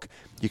stock.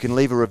 You can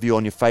leave a review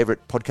on your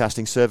favourite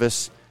podcasting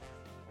service,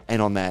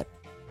 and on that,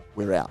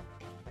 we're out.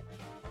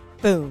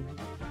 Boom.